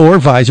hat or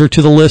visor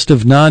to the list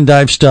of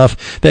non-dive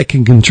stuff that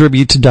can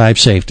contribute to dive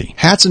safety.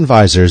 Hats and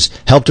visors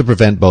help to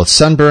prevent both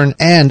sunburn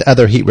and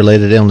other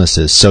heat-related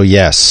illnesses, so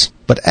yes.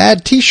 But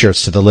add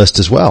t-shirts to the list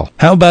as well.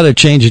 How about a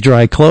change of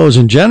dry clothes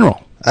in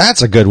general?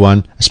 That's a good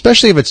one,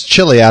 especially if it's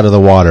chilly out of the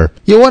water.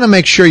 You'll want to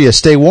make sure you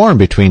stay warm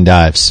between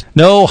dives.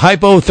 No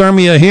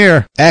hypothermia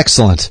here.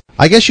 Excellent.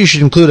 I guess you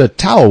should include a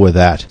towel with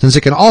that, since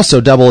it can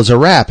also double as a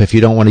wrap if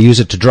you don't want to use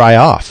it to dry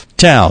off.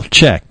 Towel,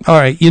 check. All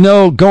right,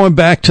 going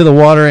back to the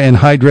water and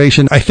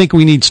hydration, I think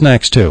we need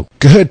snacks too.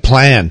 Good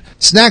plan.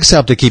 Snacks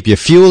help to keep you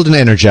fueled and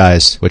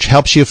energized, which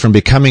helps you from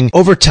becoming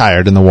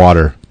overtired in the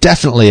water.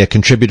 Definitely a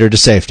contributor to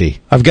safety.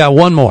 I've got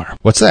one more.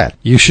 What's that?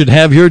 You should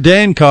have your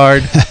Dan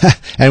card.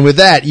 And with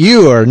that,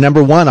 you are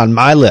number one on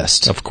my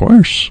list. Of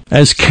course.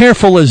 As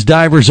careful as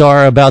divers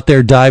are about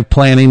their dive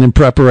planning and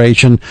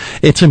preparation,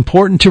 it's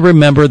important to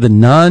remember the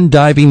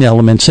non-diving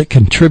elements that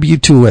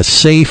contribute to a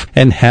safe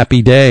and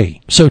happy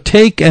day. So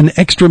take an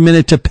extra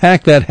minute to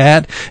pack that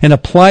hat and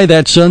apply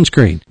that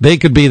sunscreen. They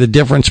could be the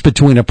difference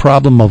between a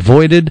problem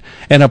avoided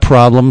and a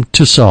problem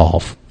to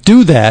solve.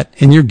 Do that,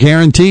 and you're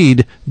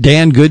guaranteed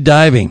Dan Good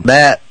diving.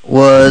 That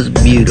was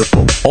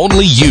beautiful.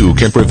 Only you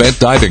can prevent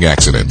diving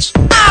accidents.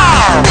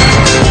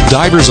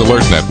 Divers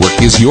Alert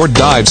Network is your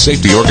dive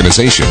safety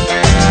organization.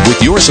 With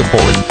your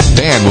support,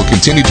 Dan will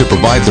continue to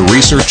provide the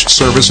research,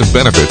 service, and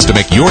benefits to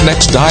make your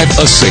next dive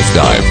a safe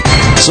dive.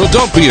 So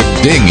don't be a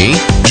dinghy.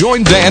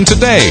 Join Dan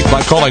today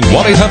by calling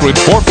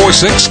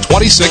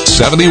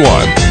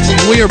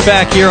 1-800-446-2671. We are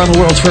back here on the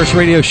world's first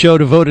radio show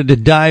devoted to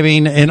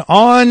diving, and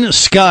on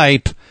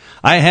Skype,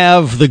 I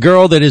have the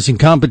girl that is in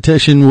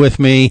competition with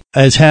me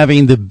as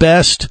having the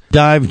best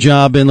dive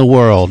job in the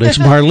world. It's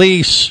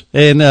Marlise,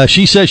 and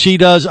she says she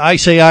does. I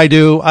say I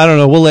do. I don't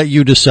know. We'll let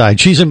you decide.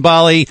 She's in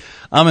Bali.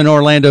 I'm in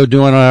Orlando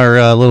doing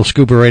our little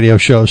Scuba radio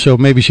show, so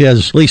maybe she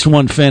has at least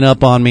one fin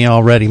up on me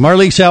already.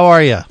 Marlise, how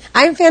are you?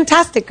 I'm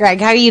fantastic, Greg.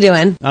 How are you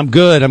doing? I'm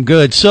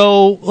good.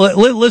 So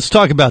let's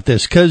talk about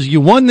this, because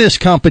you won this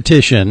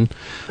competition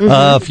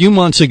a few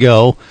months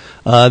ago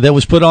that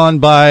was put on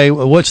by,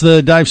 what's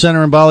the dive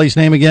center in Bali's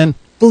name again?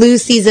 Blue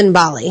Season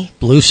Bali.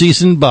 Blue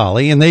Season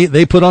Bali, and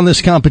they put on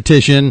this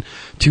competition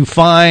to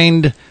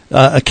find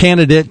a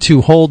candidate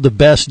to hold the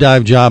best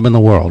dive job in the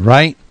world,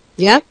 right?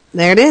 Yep,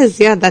 there it is.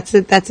 Yeah, that's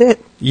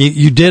it.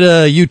 You did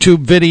a YouTube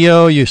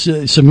video. You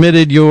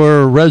submitted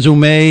your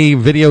resume,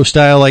 video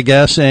style, I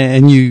guess,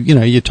 and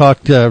you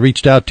talked,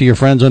 reached out to your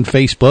friends on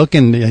Facebook,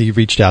 and you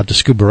reached out to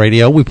Scuba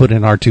Radio. We put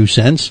in our 2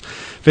 cents.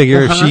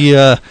 Figure if she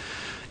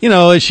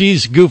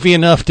she's goofy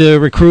enough to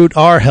recruit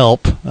our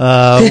help,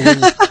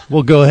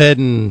 we'll go ahead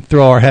and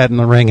throw our hat in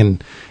the ring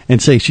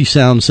and say she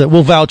sounds,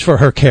 we'll vouch for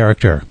her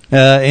character.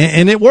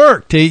 And it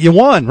worked. You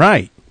won,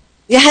 right?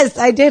 Yes,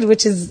 I did,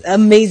 which is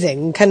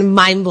amazing, kind of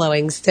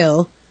mind-blowing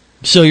still.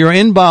 So you're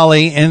in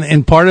Bali,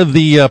 and part of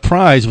the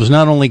prize was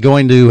not only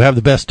going to have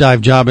the best dive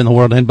job in the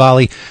world in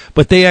Bali,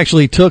 but they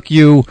actually took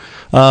you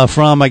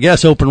from, I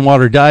guess, open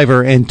water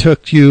diver and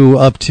took you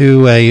up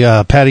to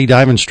a PADI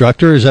dive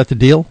instructor. Is that the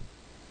deal?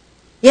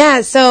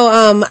 Yeah,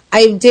 so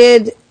I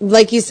did,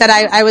 like you said,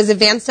 I was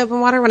advanced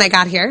open water when I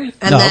got here,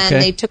 and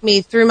then they took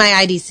me through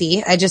my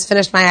IDC. I just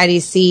finished my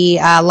IDC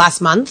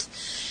last month,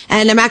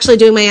 and I'm actually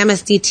doing my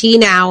MSDT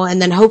now,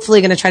 and then hopefully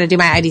going to try to do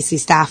my IDC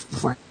staff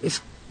before I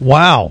leave.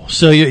 Wow.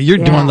 So you're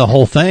doing the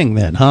whole thing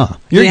then, huh?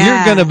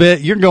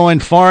 You're going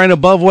far and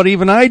above what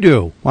even I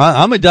do.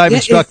 I'm a dive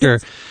instructor,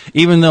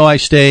 even though I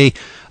stay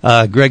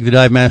Greg the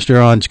Dive Master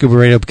on Scuba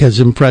Radio because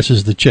it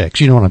impresses the chicks.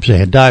 You know what I'm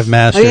saying? Dive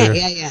Master. Oh,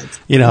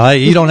 yeah.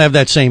 You don't have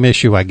that same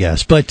issue, I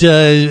guess. But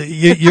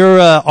you're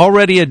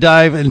already a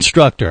dive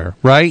instructor,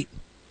 right?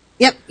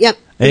 Yep.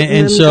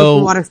 And I'm so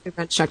open water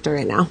scuba instructor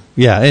right now.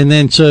 Yeah, and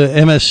then so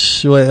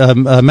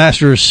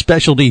Master's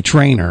Specialty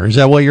Trainer. Is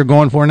that what you're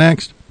going for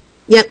next?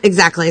 Yep,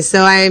 exactly.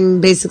 So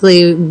I'm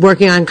basically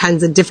working on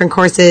kinds of different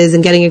courses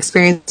and getting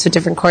experience with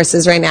different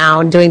courses right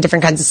now and doing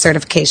different kinds of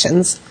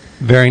certifications.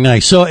 Very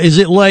nice. So is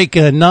it like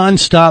a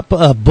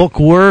nonstop book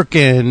work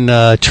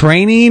and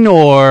training,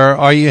 or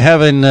are you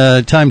having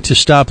time to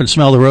stop and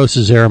smell the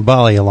roses there in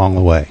Bali along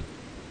the way?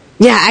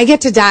 Yeah, I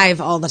get to dive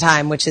all the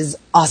time, which is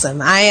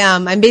awesome.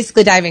 I'm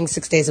basically diving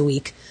 6 days a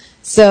week.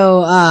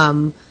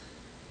 So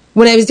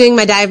when I was doing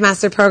my Dive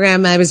Master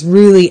program, I was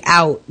really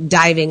out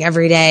diving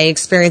every day,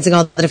 experiencing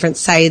all the different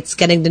sites,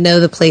 getting to know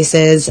the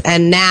places.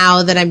 And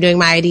now that I'm doing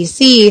my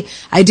IDC,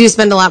 I do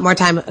spend a lot more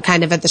time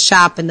kind of at the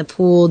shop and the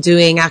pool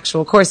doing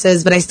actual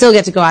courses, but I still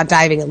get to go out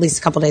diving at least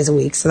a couple days a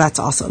week. So that's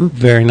awesome.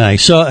 Very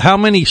nice. So how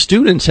many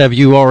students have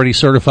you already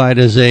certified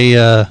as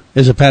a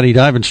PADI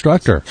dive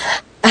instructor?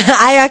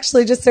 I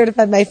actually just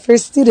certified my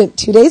first student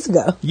 2 days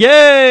ago.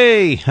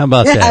 Yay! How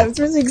about that? Yeah, it was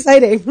really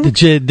exciting.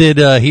 Did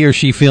he or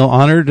she feel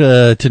honored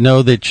to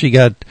know that she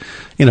got,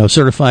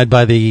 certified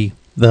by the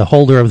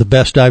holder of the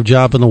best dive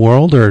job in the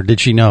world, or did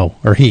she know,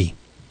 or he?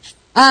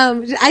 We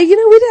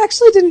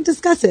actually didn't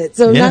discuss it,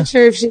 so I'm not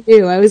sure if she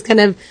knew.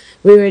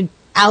 We were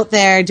out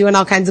there doing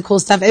all kinds of cool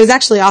stuff. It was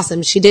actually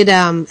awesome. She did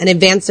an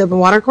advanced open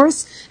water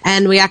course,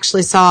 and we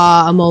actually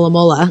saw a mola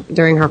mola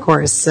during her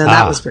course, so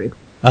that was pretty cool.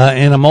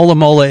 And a mola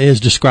mola is,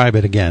 describe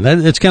it again.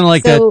 It's kind of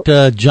like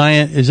that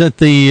giant, is that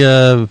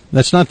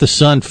that's not the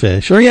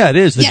sunfish. Or it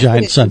is the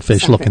giant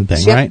sunfish looking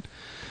thing, right?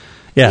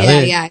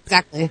 Yeah,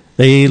 exactly.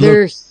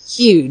 They're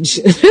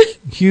huge.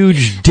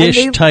 Huge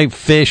dish-type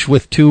fish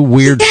with two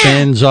weird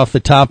fins off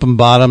the top and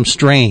bottom.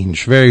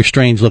 Strange, very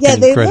strange looking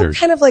critters. Yeah, they look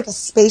kind of like a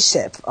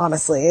spaceship,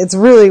 honestly. It's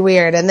really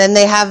weird. And then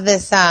they have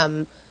this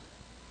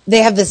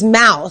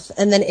mouth,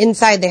 and then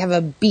inside they have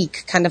a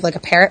beak, kind of like a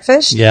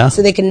parrotfish. Yeah.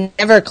 So they can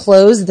never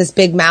close this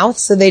big mouth.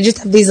 So they just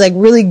have these like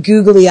really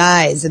googly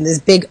eyes and this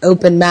big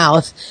open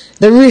mouth.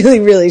 They're really,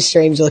 really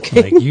strange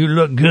looking. Like, you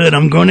look good,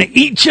 I'm going to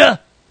eat you.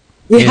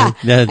 Yeah.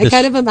 I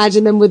kind of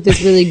imagine them with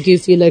this really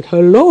goofy, like,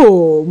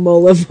 hello,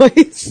 mola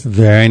voice.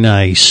 Very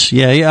nice.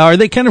 Yeah. Are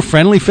they kind of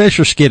friendly fish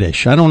or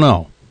skittish? I don't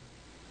know.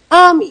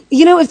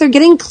 If they're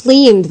getting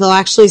cleaned, they'll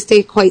actually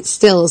stay quite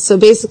still. So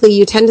basically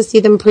you tend to see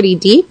them pretty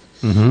deep.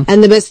 Mm-hmm.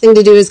 And the best thing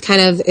to do is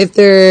kind of, if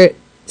they're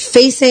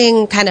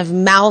facing kind of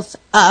mouth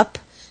up,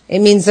 it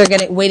means they're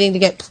waiting to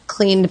get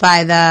cleaned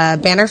by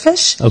the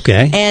bannerfish.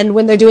 Okay. And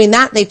when they're doing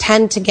that, they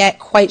tend to get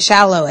quite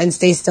shallow and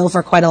stay still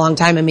for quite a long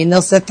time. I mean,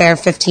 they'll sit there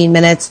 15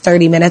 minutes,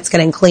 30 minutes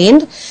getting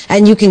cleaned,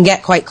 and you can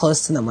get quite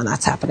close to them when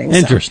that's happening.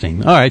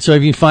 Interesting. So. All right. So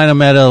if you find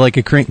them at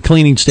a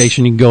cleaning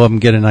station, you can go up and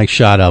get a nice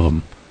shot of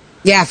them.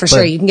 Yeah, for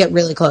sure. You can get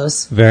really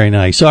close. Very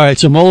nice. All right,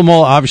 so mola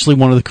mola, obviously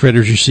one of the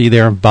critters you see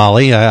there in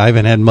Bali. I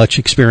haven't had much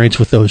experience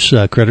with those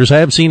critters. I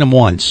have seen them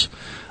once.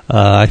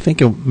 I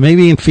think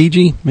maybe in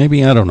Fiji.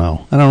 Maybe, I don't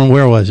know. I don't know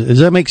where it was. Does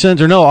that make sense?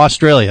 Or no,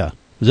 Australia.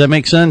 Does that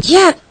make sense?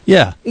 Yeah.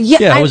 Yeah,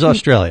 it was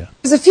Australia.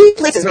 There's a few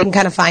places where you can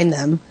kind of find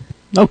them.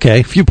 Okay,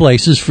 a few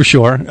places for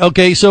sure.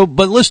 Okay,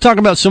 but let's talk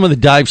about some of the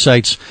dive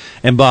sites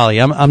in Bali.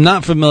 I'm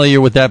not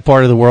familiar with that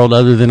part of the world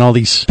other than all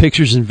these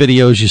pictures and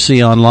videos you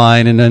see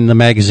online and in the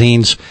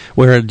magazines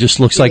where it just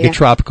looks like a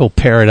tropical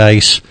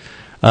paradise.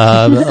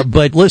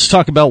 But let's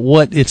talk about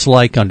what it's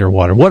like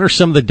underwater. What are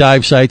some of the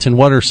dive sites and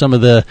what are some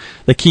of the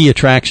key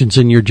attractions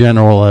in your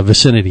general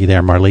vicinity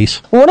there,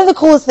 Marlise? One of the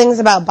coolest things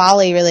about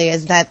Bali really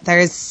is that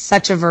there's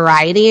such a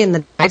variety in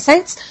the dive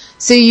sites.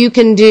 So you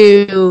can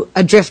do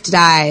a drift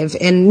dive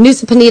in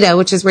Nusa Penida,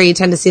 which is where you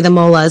tend to see the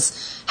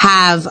molas,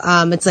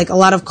 it's like a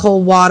lot of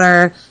cold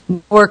water,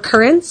 more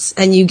currents,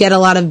 and you get a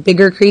lot of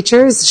bigger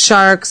creatures,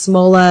 sharks,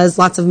 molas,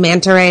 lots of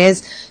manta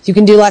rays. You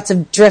can do lots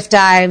of drift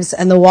dives,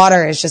 and the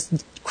water is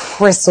just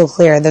crystal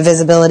clear. The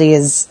visibility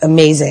is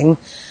amazing.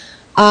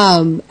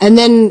 And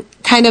then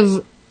kind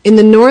of in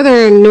the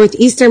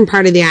northeastern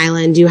part of the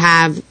island, you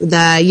have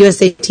the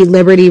USAT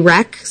Liberty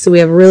Wreck. So we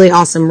have a really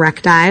awesome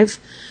wreck dive.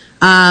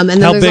 And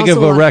then how big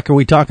of a wreck are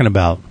we talking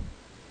about?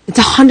 It's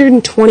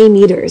 120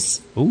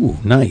 meters. Ooh,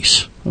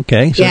 nice.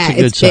 Okay, so yeah, it's a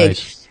good it's big.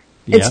 size.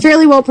 Yeah. It's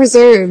fairly well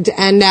preserved,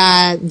 and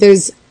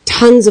there's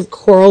tons of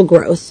coral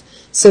growth.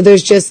 So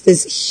there's just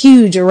this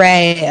huge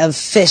array of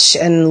fish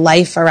and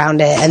life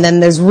around it, and then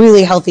there's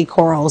really healthy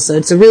coral. So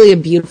it's really a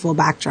beautiful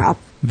backdrop.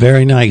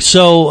 Very nice.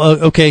 So,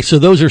 okay, so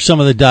those are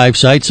some of the dive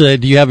sites. Do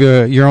you have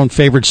your own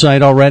favorite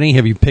site already?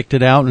 Have you picked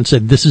it out and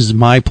said, this is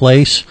my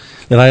place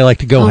that I like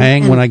to go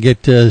hang when I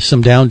get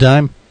some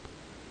downtime?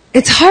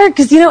 It's hard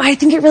because, I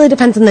think it really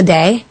depends on the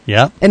day.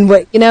 Yeah. And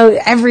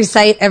every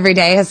site, every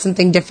day has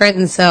something different.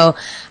 And so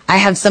I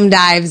have some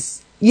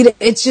dives,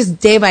 it's just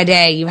day by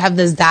day. You have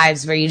those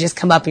dives where you just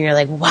come up and you're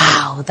like,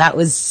 wow, that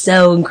was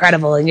so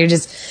incredible. And you're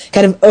just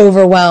kind of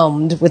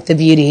overwhelmed with the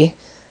beauty.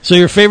 So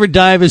your favorite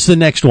dive is the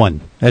next one.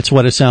 That's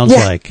what it sounds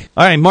like.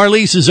 All right,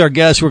 Marlise is our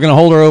guest. We're going to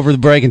hold her over the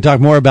break and talk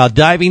more about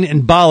diving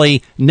in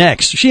Bali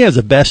next. She has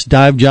the best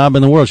dive job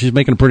in the world. She's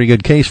making a pretty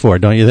good case for it,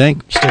 don't you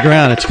think? Stick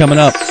around. It's coming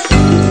up.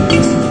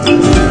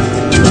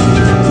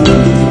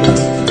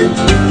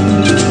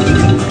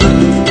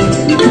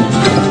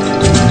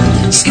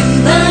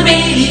 Scuba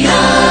Radio.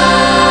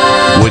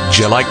 Would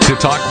you like to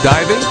talk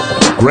diving?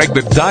 Greg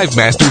the Dive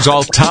Master's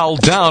all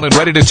toweled down and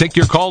ready to take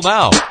your call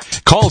now.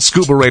 Call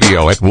Scuba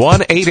Radio at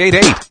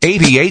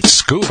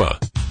 1-888-88-SCUBA.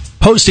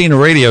 Hosting a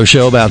radio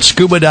show about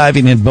scuba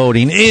diving and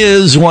boating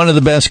is one of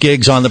the best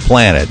gigs on the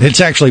planet. It's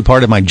actually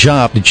part of my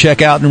job to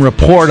check out and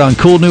report on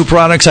cool new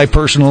products I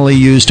personally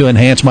use to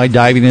enhance my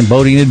diving and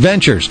boating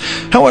adventures.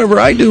 However,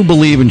 I do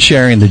believe in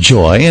sharing the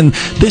joy, and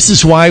this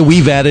is why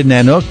we've added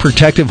Nanook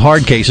protective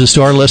hard cases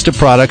to our list of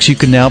products you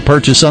can now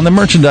purchase on the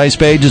merchandise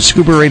page at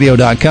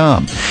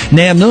scubaradio.com.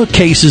 Nanook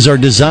cases are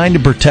designed to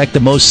protect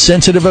the most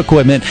sensitive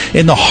equipment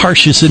in the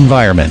harshest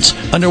environments.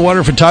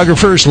 Underwater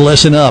photographers,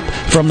 listen up.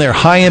 From their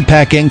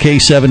high-impact NK7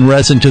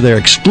 resin to their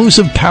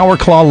exclusive Power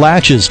Claw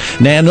latches,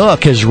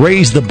 Nanook has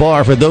raised the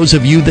bar for those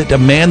of you that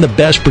demand the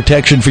best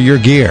protection for your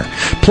gear.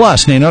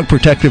 Plus, Nanook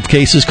protective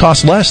cases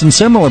cost less than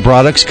similar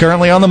products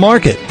currently on the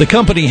market. The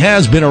company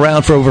has been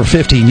around for over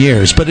 15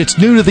 years, but it's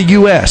new to the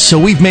U.S., so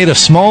we've made a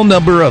small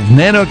number of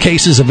Nanook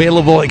cases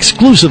available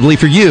exclusively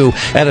for you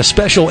at a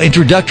special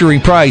introductory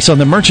price on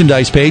the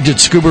merchandise page at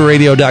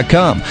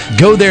scubaradio.com.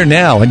 Go there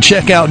now and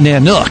check out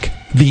Nanook,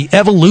 the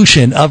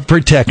evolution of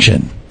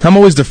protection. I'm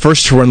always the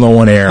first to run low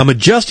on air. I'm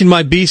adjusting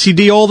my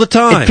BCD all the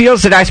time. It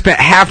feels that I spent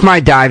half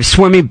my dive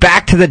swimming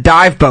back to the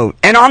dive boat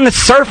and on the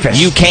surface.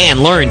 You can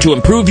learn to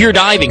improve your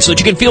diving so that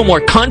you can feel more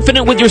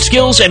confident with your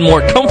skills and more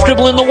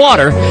comfortable in the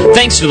water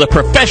thanks to the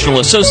Professional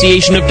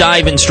Association of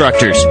Dive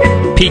Instructors.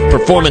 Peak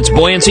Performance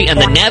Buoyancy and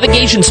the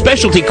Navigation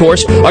Specialty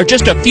Course are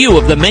just a few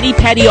of the many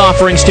PADI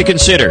offerings to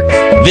consider.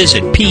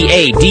 Visit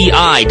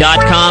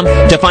PADI.com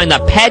to find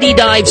the PADI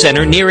Dive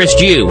Center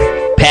nearest you.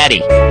 PADI,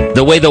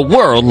 the way the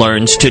world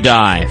learns to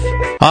dive.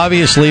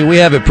 Obviously, we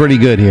have it pretty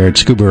good here at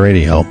Scuba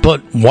Radio,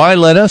 but why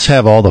let us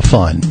have all the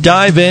fun?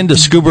 Dive into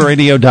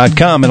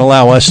scubaradio.com and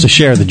allow us to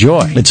share the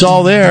joy. It's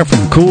all there,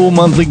 from cool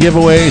monthly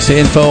giveaways to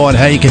info on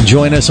how you can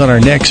join us on our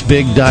next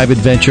big dive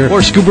adventure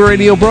or Scuba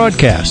Radio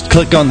broadcast.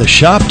 Click on the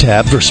Shop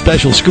tab for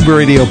special Scuba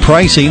Radio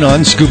pricing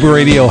on Scuba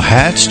Radio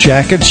hats,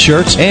 jackets,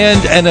 shirts,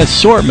 and an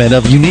assortment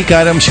of unique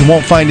items you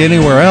won't find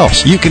anywhere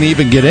else. You can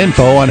even get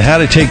info on how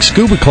to take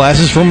scuba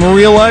classes from a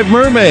real live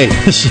mermaid.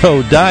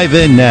 So dive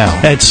in now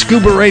at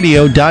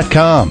scubaradio.com.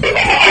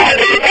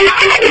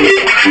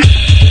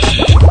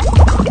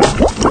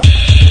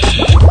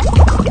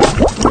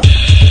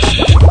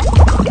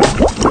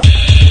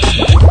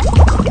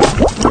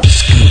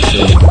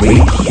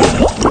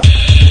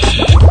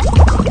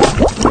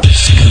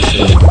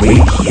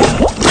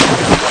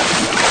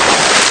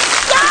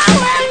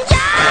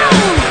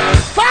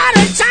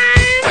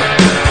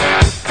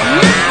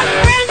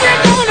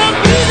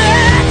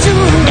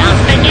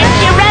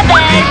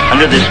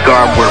 Under this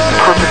garb, we're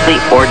perfectly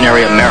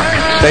ordinary Americans.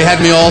 They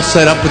had me all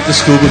set up with the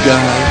scuba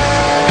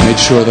guy. Made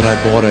sure that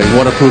I bought a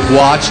waterproof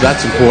watch.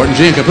 That's important.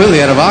 Gee, I'm completely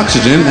out of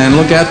oxygen, and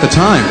look at the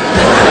time.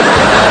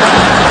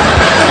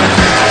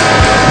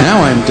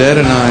 Now I'm dead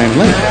and I'm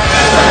late.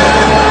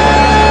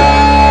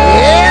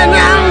 And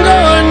I'm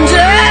going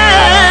down.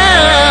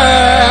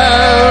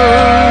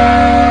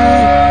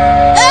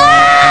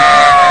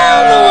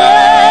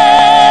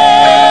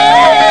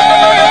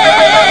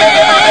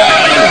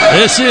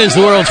 This is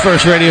the world's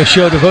first radio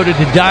show devoted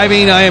to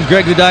diving. I am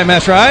Greg the Dive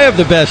Master. I have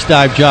the best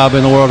dive job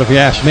in the world, if you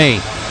ask me.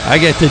 I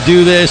get to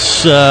do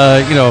this,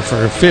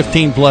 for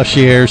 15 plus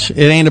years.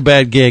 It ain't a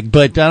bad gig,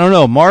 but I don't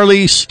know.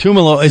 Marlise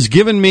Tumalo has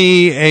given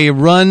me a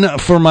run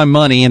for my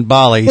money in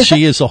Bali.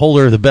 She is the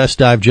holder of the best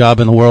dive job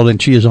in the world,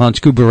 and she is on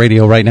Scuba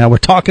Radio right now. We're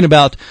talking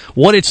about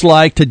what it's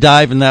like to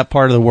dive in that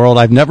part of the world.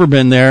 I've never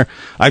been there.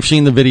 I've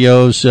seen the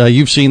videos.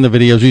 You've seen the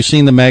videos. You've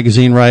seen the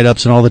magazine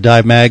write-ups and all the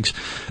dive mags.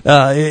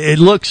 It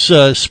looks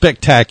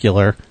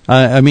spectacular.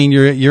 I mean,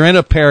 you're in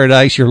a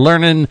paradise. You're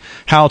learning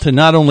how to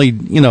not only,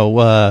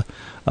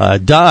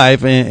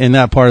 dive in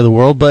that part of the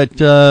world,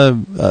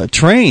 but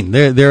train.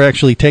 They're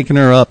actually taking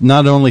her up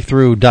not only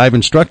through dive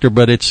instructor,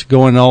 but it's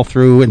going all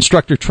through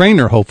instructor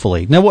trainer,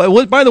 hopefully. Now,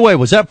 what, by the way,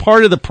 was that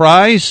part of the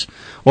prize,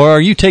 or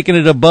are you taking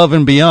it above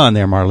and beyond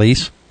there,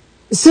 Marlise?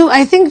 So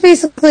I think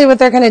basically what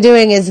they're kind of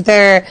doing is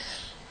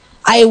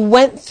I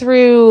went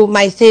through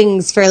my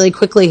things fairly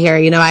quickly here.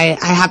 You know,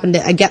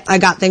 I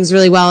got things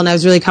really well and I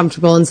was really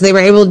comfortable. And so they were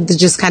able to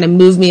just kind of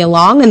move me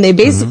along, and they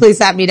basically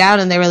sat me down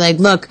and they were like,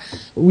 look,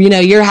 you know,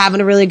 you're having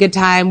a really good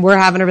time. We're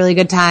having a really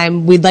good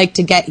time. We'd like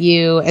to get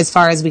you as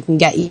far as we can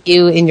get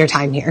you in your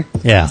time here.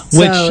 Yeah. So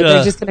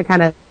they're just going to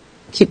kind of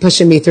keep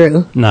pushing me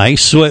through.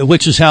 Nice.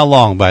 Which is how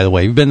long, by the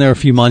way? You've been there a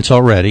few months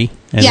already.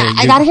 And yeah,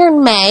 I got here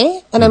in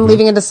May, and I'm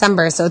leaving in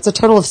December, so it's a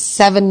total of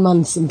 7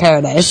 months in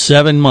paradise.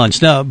 7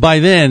 months. Now, by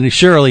then,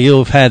 surely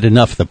you'll have had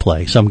enough of the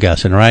place, I'm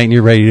guessing, right? And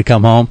you're ready to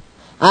come home?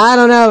 I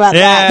don't know about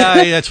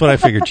that. Yeah, that's what I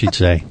figured she'd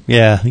say.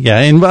 Yeah.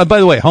 And by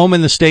the way, home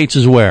in the States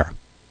is where?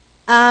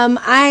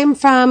 I'm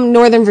from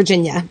Northern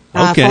Virginia,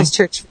 Okay. Falls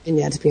Church,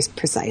 Virginia, to be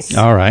precise.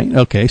 All right.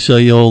 Okay, so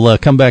you'll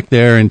come back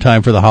there in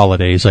time for the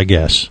holidays, I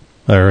guess.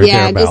 Or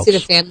Yeah, thereabouts. go see the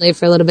family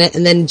for a little bit,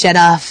 and then jet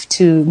off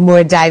to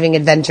more diving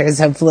adventures,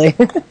 hopefully.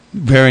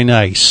 Very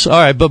nice. All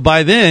right, but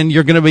by then,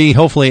 you're going to be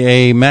hopefully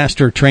a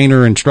master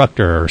trainer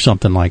instructor or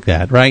something like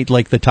that, right?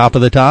 Like the top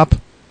of the top,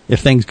 if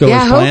things go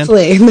as planned?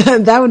 Hopefully.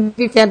 That would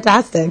be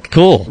fantastic.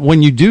 Cool.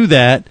 When you do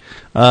that,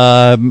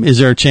 is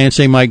there a chance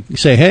they might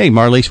say, hey,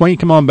 Marlise, why don't you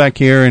come on back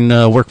here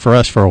and work for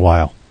us for a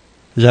while?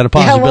 Is that a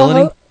possibility?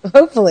 Yeah, well,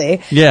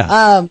 hopefully.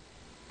 Yeah.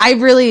 I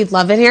really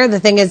love it here.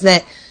 The thing is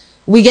that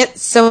we get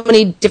so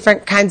many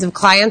different kinds of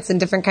clients and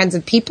different kinds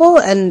of people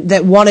and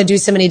that want to do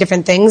so many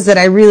different things that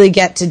I really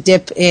get to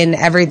dip in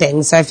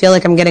everything. So I feel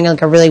like I'm getting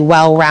like a really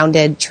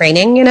well-rounded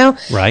training, you know?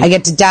 Right. I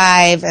get to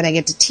dive and I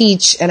get to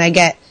teach and I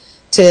get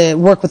to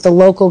work with the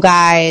local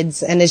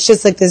guides, and it's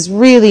just like this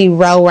really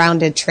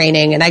well-rounded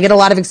training, and I get a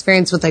lot of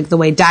experience with like the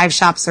way dive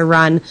shops are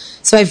run.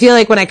 So I feel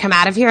like when I come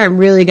out of here, I'm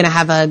really going to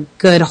have a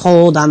good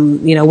hold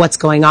on, you know, what's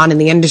going on in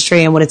the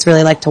industry and what it's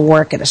really like to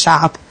work at a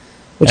shop,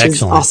 which Excellent.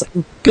 is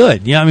awesome.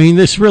 Good. Yeah, I mean,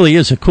 this really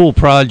is a cool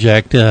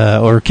project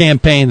or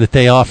campaign that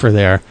they offer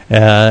there.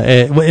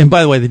 And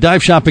by the way, the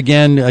dive shop,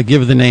 again,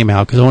 give the name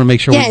out because I want to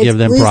make sure we give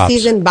them Blue props. Blue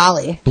Season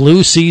Bali.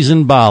 Blue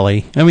Season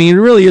Bali. I mean, it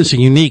really is a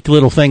unique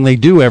little thing they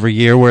do every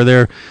year where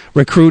they're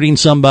recruiting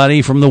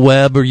somebody from the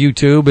web or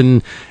YouTube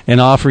and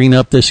offering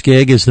up this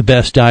gig as the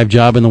best dive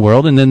job in the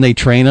world, and then they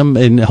train them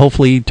and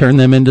hopefully turn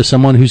them into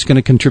someone who's going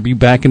to contribute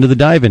back into the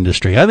dive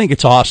industry. I think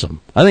it's awesome.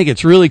 I think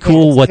it's really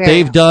cool what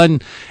they've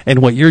done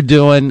and what you're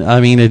doing. I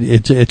mean,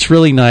 it's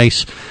really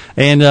nice.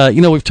 And,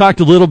 you know, we've talked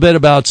a little bit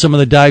about some of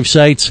the dive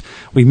sites.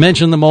 We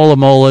mentioned the mola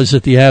molas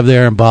that you have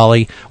there in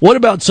Bali. What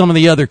about some of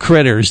the other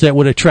critters that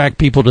would attract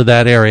people to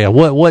that area?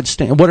 What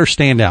are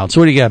standouts?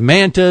 What do you got?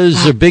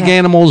 Mantas or big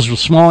animals or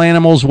small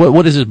animals?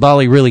 What is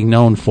Bali really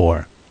known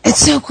for? It's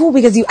so cool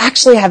because you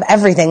actually have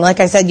everything. Like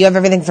I said, you have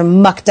everything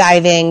from muck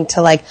diving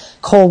to like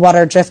cold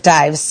water drift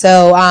dives.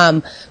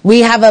 So we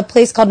have a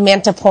place called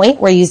Manta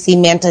Point where you see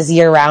mantas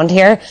year round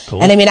here.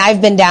 Cool. And I mean,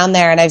 I've been down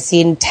there and I've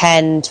seen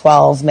 10,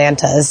 12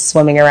 mantas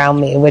swimming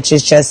around me, which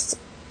is just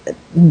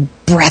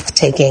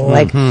breathtaking.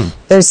 Like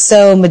they're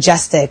so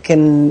majestic,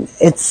 and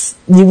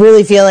you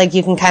really feel like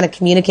you can kind of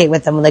communicate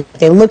with them. Like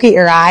they look at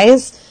your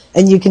eyes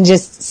and you can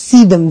just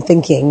see them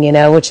thinking, you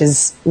know, which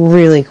is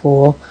really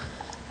cool.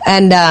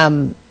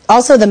 And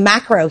also the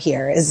macro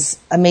here is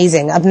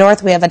amazing. Up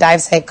north, we have a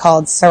dive site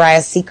called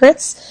Soraya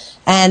Secrets.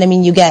 And I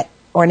mean, you get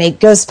ornate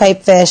ghost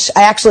pipefish.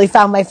 I actually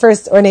found my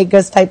first ornate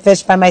ghost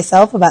pipefish by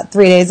myself about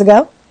 3 days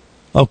ago.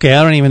 Okay,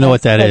 I don't even know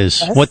what that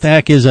is. What the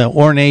heck is an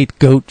ornate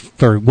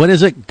what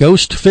is it?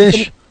 Ghost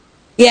fish?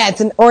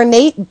 It's an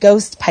ornate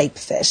ghost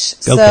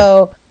pipefish. Okay.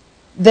 So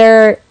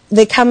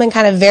they come in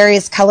kind of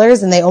various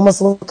colors and they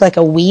almost look like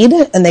a weed,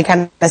 and they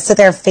kind of sit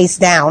there face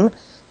down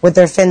with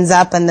their fins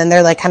up, and then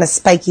they're like kind of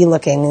spiky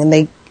looking, and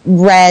they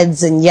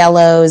reds and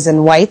yellows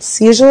and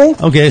whites usually.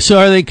 Okay,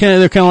 so they're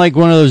kind of like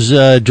one of those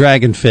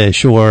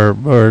dragonfish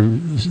or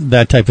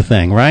that type of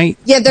thing, right?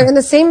 Yeah, they're in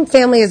the same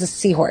family as a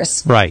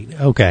seahorse. Right.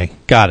 Okay.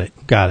 Got it.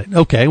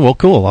 Okay. Well,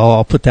 cool.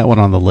 I'll put that one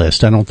on the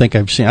list. I don't think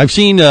I've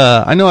seen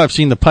I know I've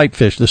seen the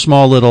pipefish, the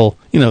small little,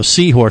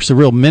 seahorse, the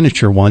real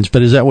miniature ones,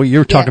 but is that what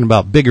you're talking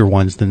about? Bigger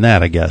ones than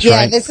that, I guess,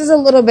 right? Yeah, this is a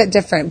little bit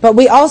different, but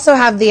we also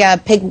have the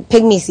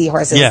pygmy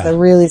seahorses, the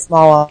really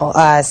small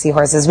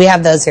seahorses. We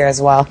have those here as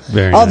well.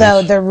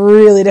 Although they're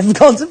really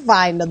difficult to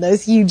find on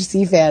those huge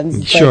sea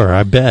fans. Sure,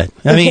 I bet.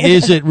 I mean,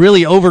 is it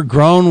really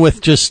overgrown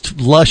with just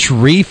lush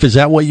reef? Is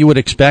that what you would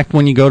expect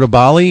when you go to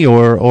Bali,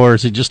 or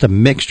is it just a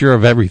mixture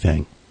of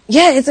everything?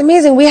 Yeah, it's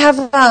amazing. We have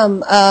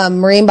a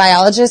marine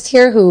biologist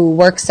here who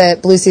works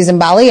at Blue Season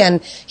Bali,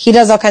 and he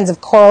does all kinds of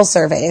coral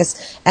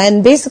surveys.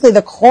 And basically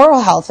the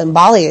coral health in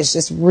Bali is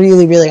just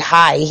really, really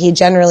high. He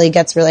generally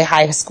gets really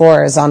high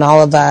scores on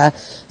all of the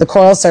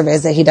coral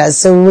surveys that he does.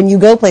 So when you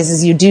go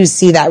places, you do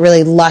see that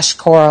really lush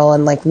coral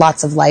and like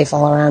lots of life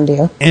all around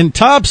you. And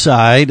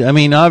topside, I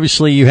mean,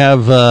 obviously you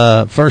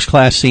have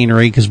first-class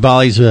scenery because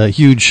Bali's a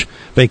huge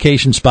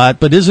vacation spot,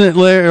 but isn't it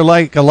there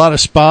like a lot of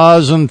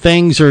spas and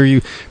things,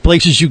 or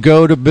places you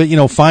go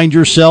to, find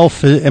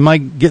yourself? Am I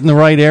getting the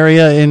right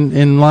area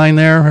in line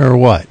there, or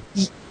what?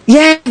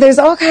 Yeah, there's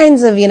all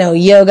kinds of,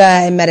 yoga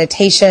and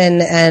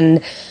meditation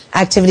and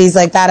activities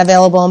like that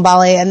available in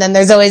Bali. And then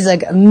there's always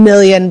like a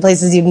million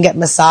places you can get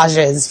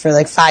massages for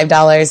like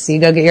 $5. So you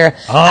go get your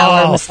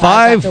hour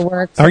massage after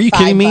work. Are you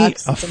kidding me? A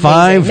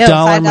 $5? No,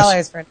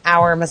 $5 for an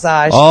hour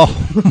massage. Oh,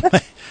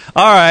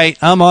 all right.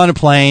 I'm on a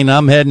plane.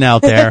 I'm heading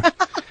out there.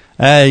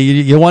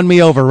 You won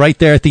me over right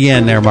there at the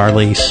end there,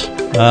 Marlise.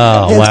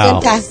 Oh, wow.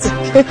 Fantastic.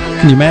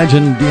 Can you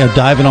imagine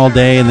diving all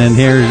day and then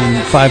here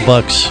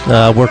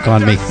 $5 work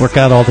on me, work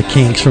out all the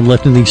kinks from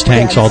lifting these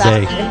tanks all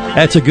day.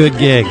 That's a good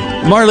gig.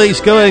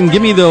 Marlise, go ahead and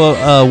give me the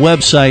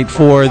website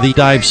for the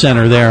dive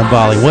center there in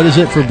Bali. What is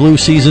it for Blue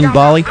Season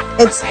Bali?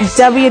 It's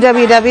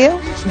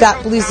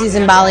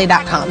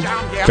www.blueseasonbali.com.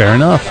 Fair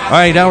enough. All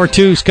right, hour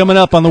 2 is coming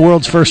up on the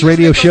world's first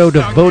radio show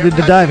devoted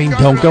to diving.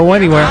 Don't go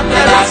anywhere.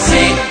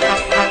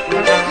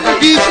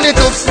 Each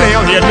little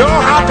snail here know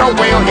how to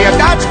whale here.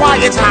 That's why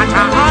it's hotter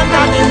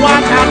under the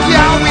water.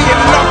 Yeah, we get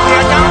luck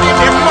here down in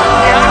the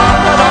muck here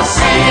under the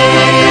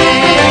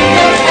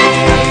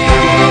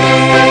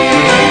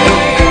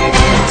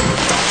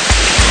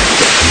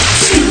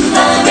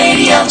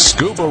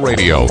Scuba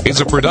Radio is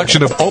a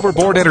production of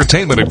Overboard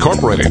Entertainment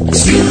Incorporated.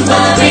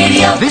 Scuba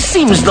Radio. This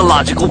seems the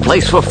logical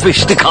place for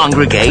fish to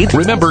congregate.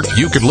 Remember,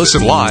 you can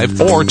listen live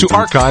or to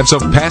archives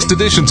of past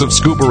editions of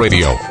Scuba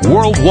Radio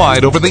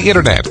worldwide over the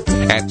internet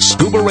at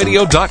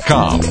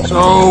scubaradio.com.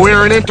 So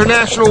we're in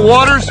international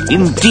waters?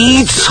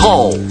 Indeed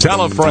so. Tell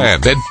a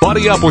friend and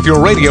buddy up with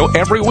your radio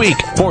every week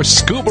for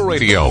Scuba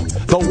Radio,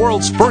 the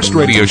world's first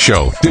radio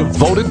show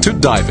devoted to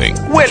diving.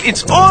 Well,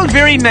 it's all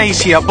very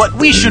nice here, but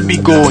we should be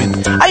going.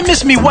 I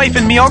miss me wife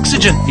and me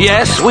oxygen.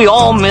 Yes, we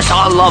all miss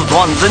our loved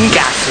ones and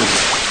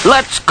gases.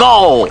 Let's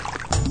go.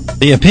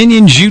 The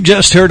opinions you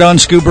just heard on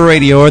Scuba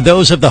Radio are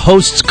those of the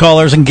hosts,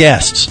 callers, and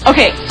guests.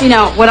 Okay,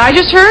 what I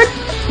just heard?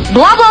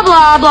 Blah, blah,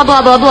 blah, blah,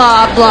 blah, blah,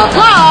 blah, blah,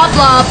 blah,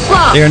 blah,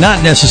 blah. They are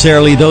not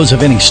necessarily those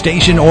of any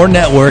station or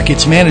network,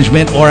 its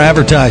management, or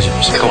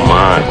advertisers. Come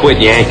on,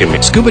 quit yanking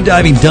me. Scuba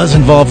diving does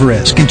involve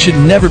risk and should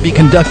never be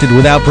conducted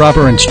without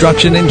proper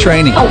instruction and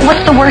training. Oh,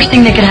 what's the worst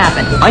thing that could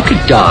happen? I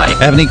could die.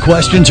 Have any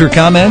questions or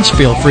comments?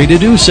 Feel free to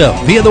do so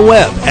via the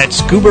web at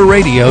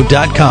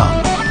scubaradio.com.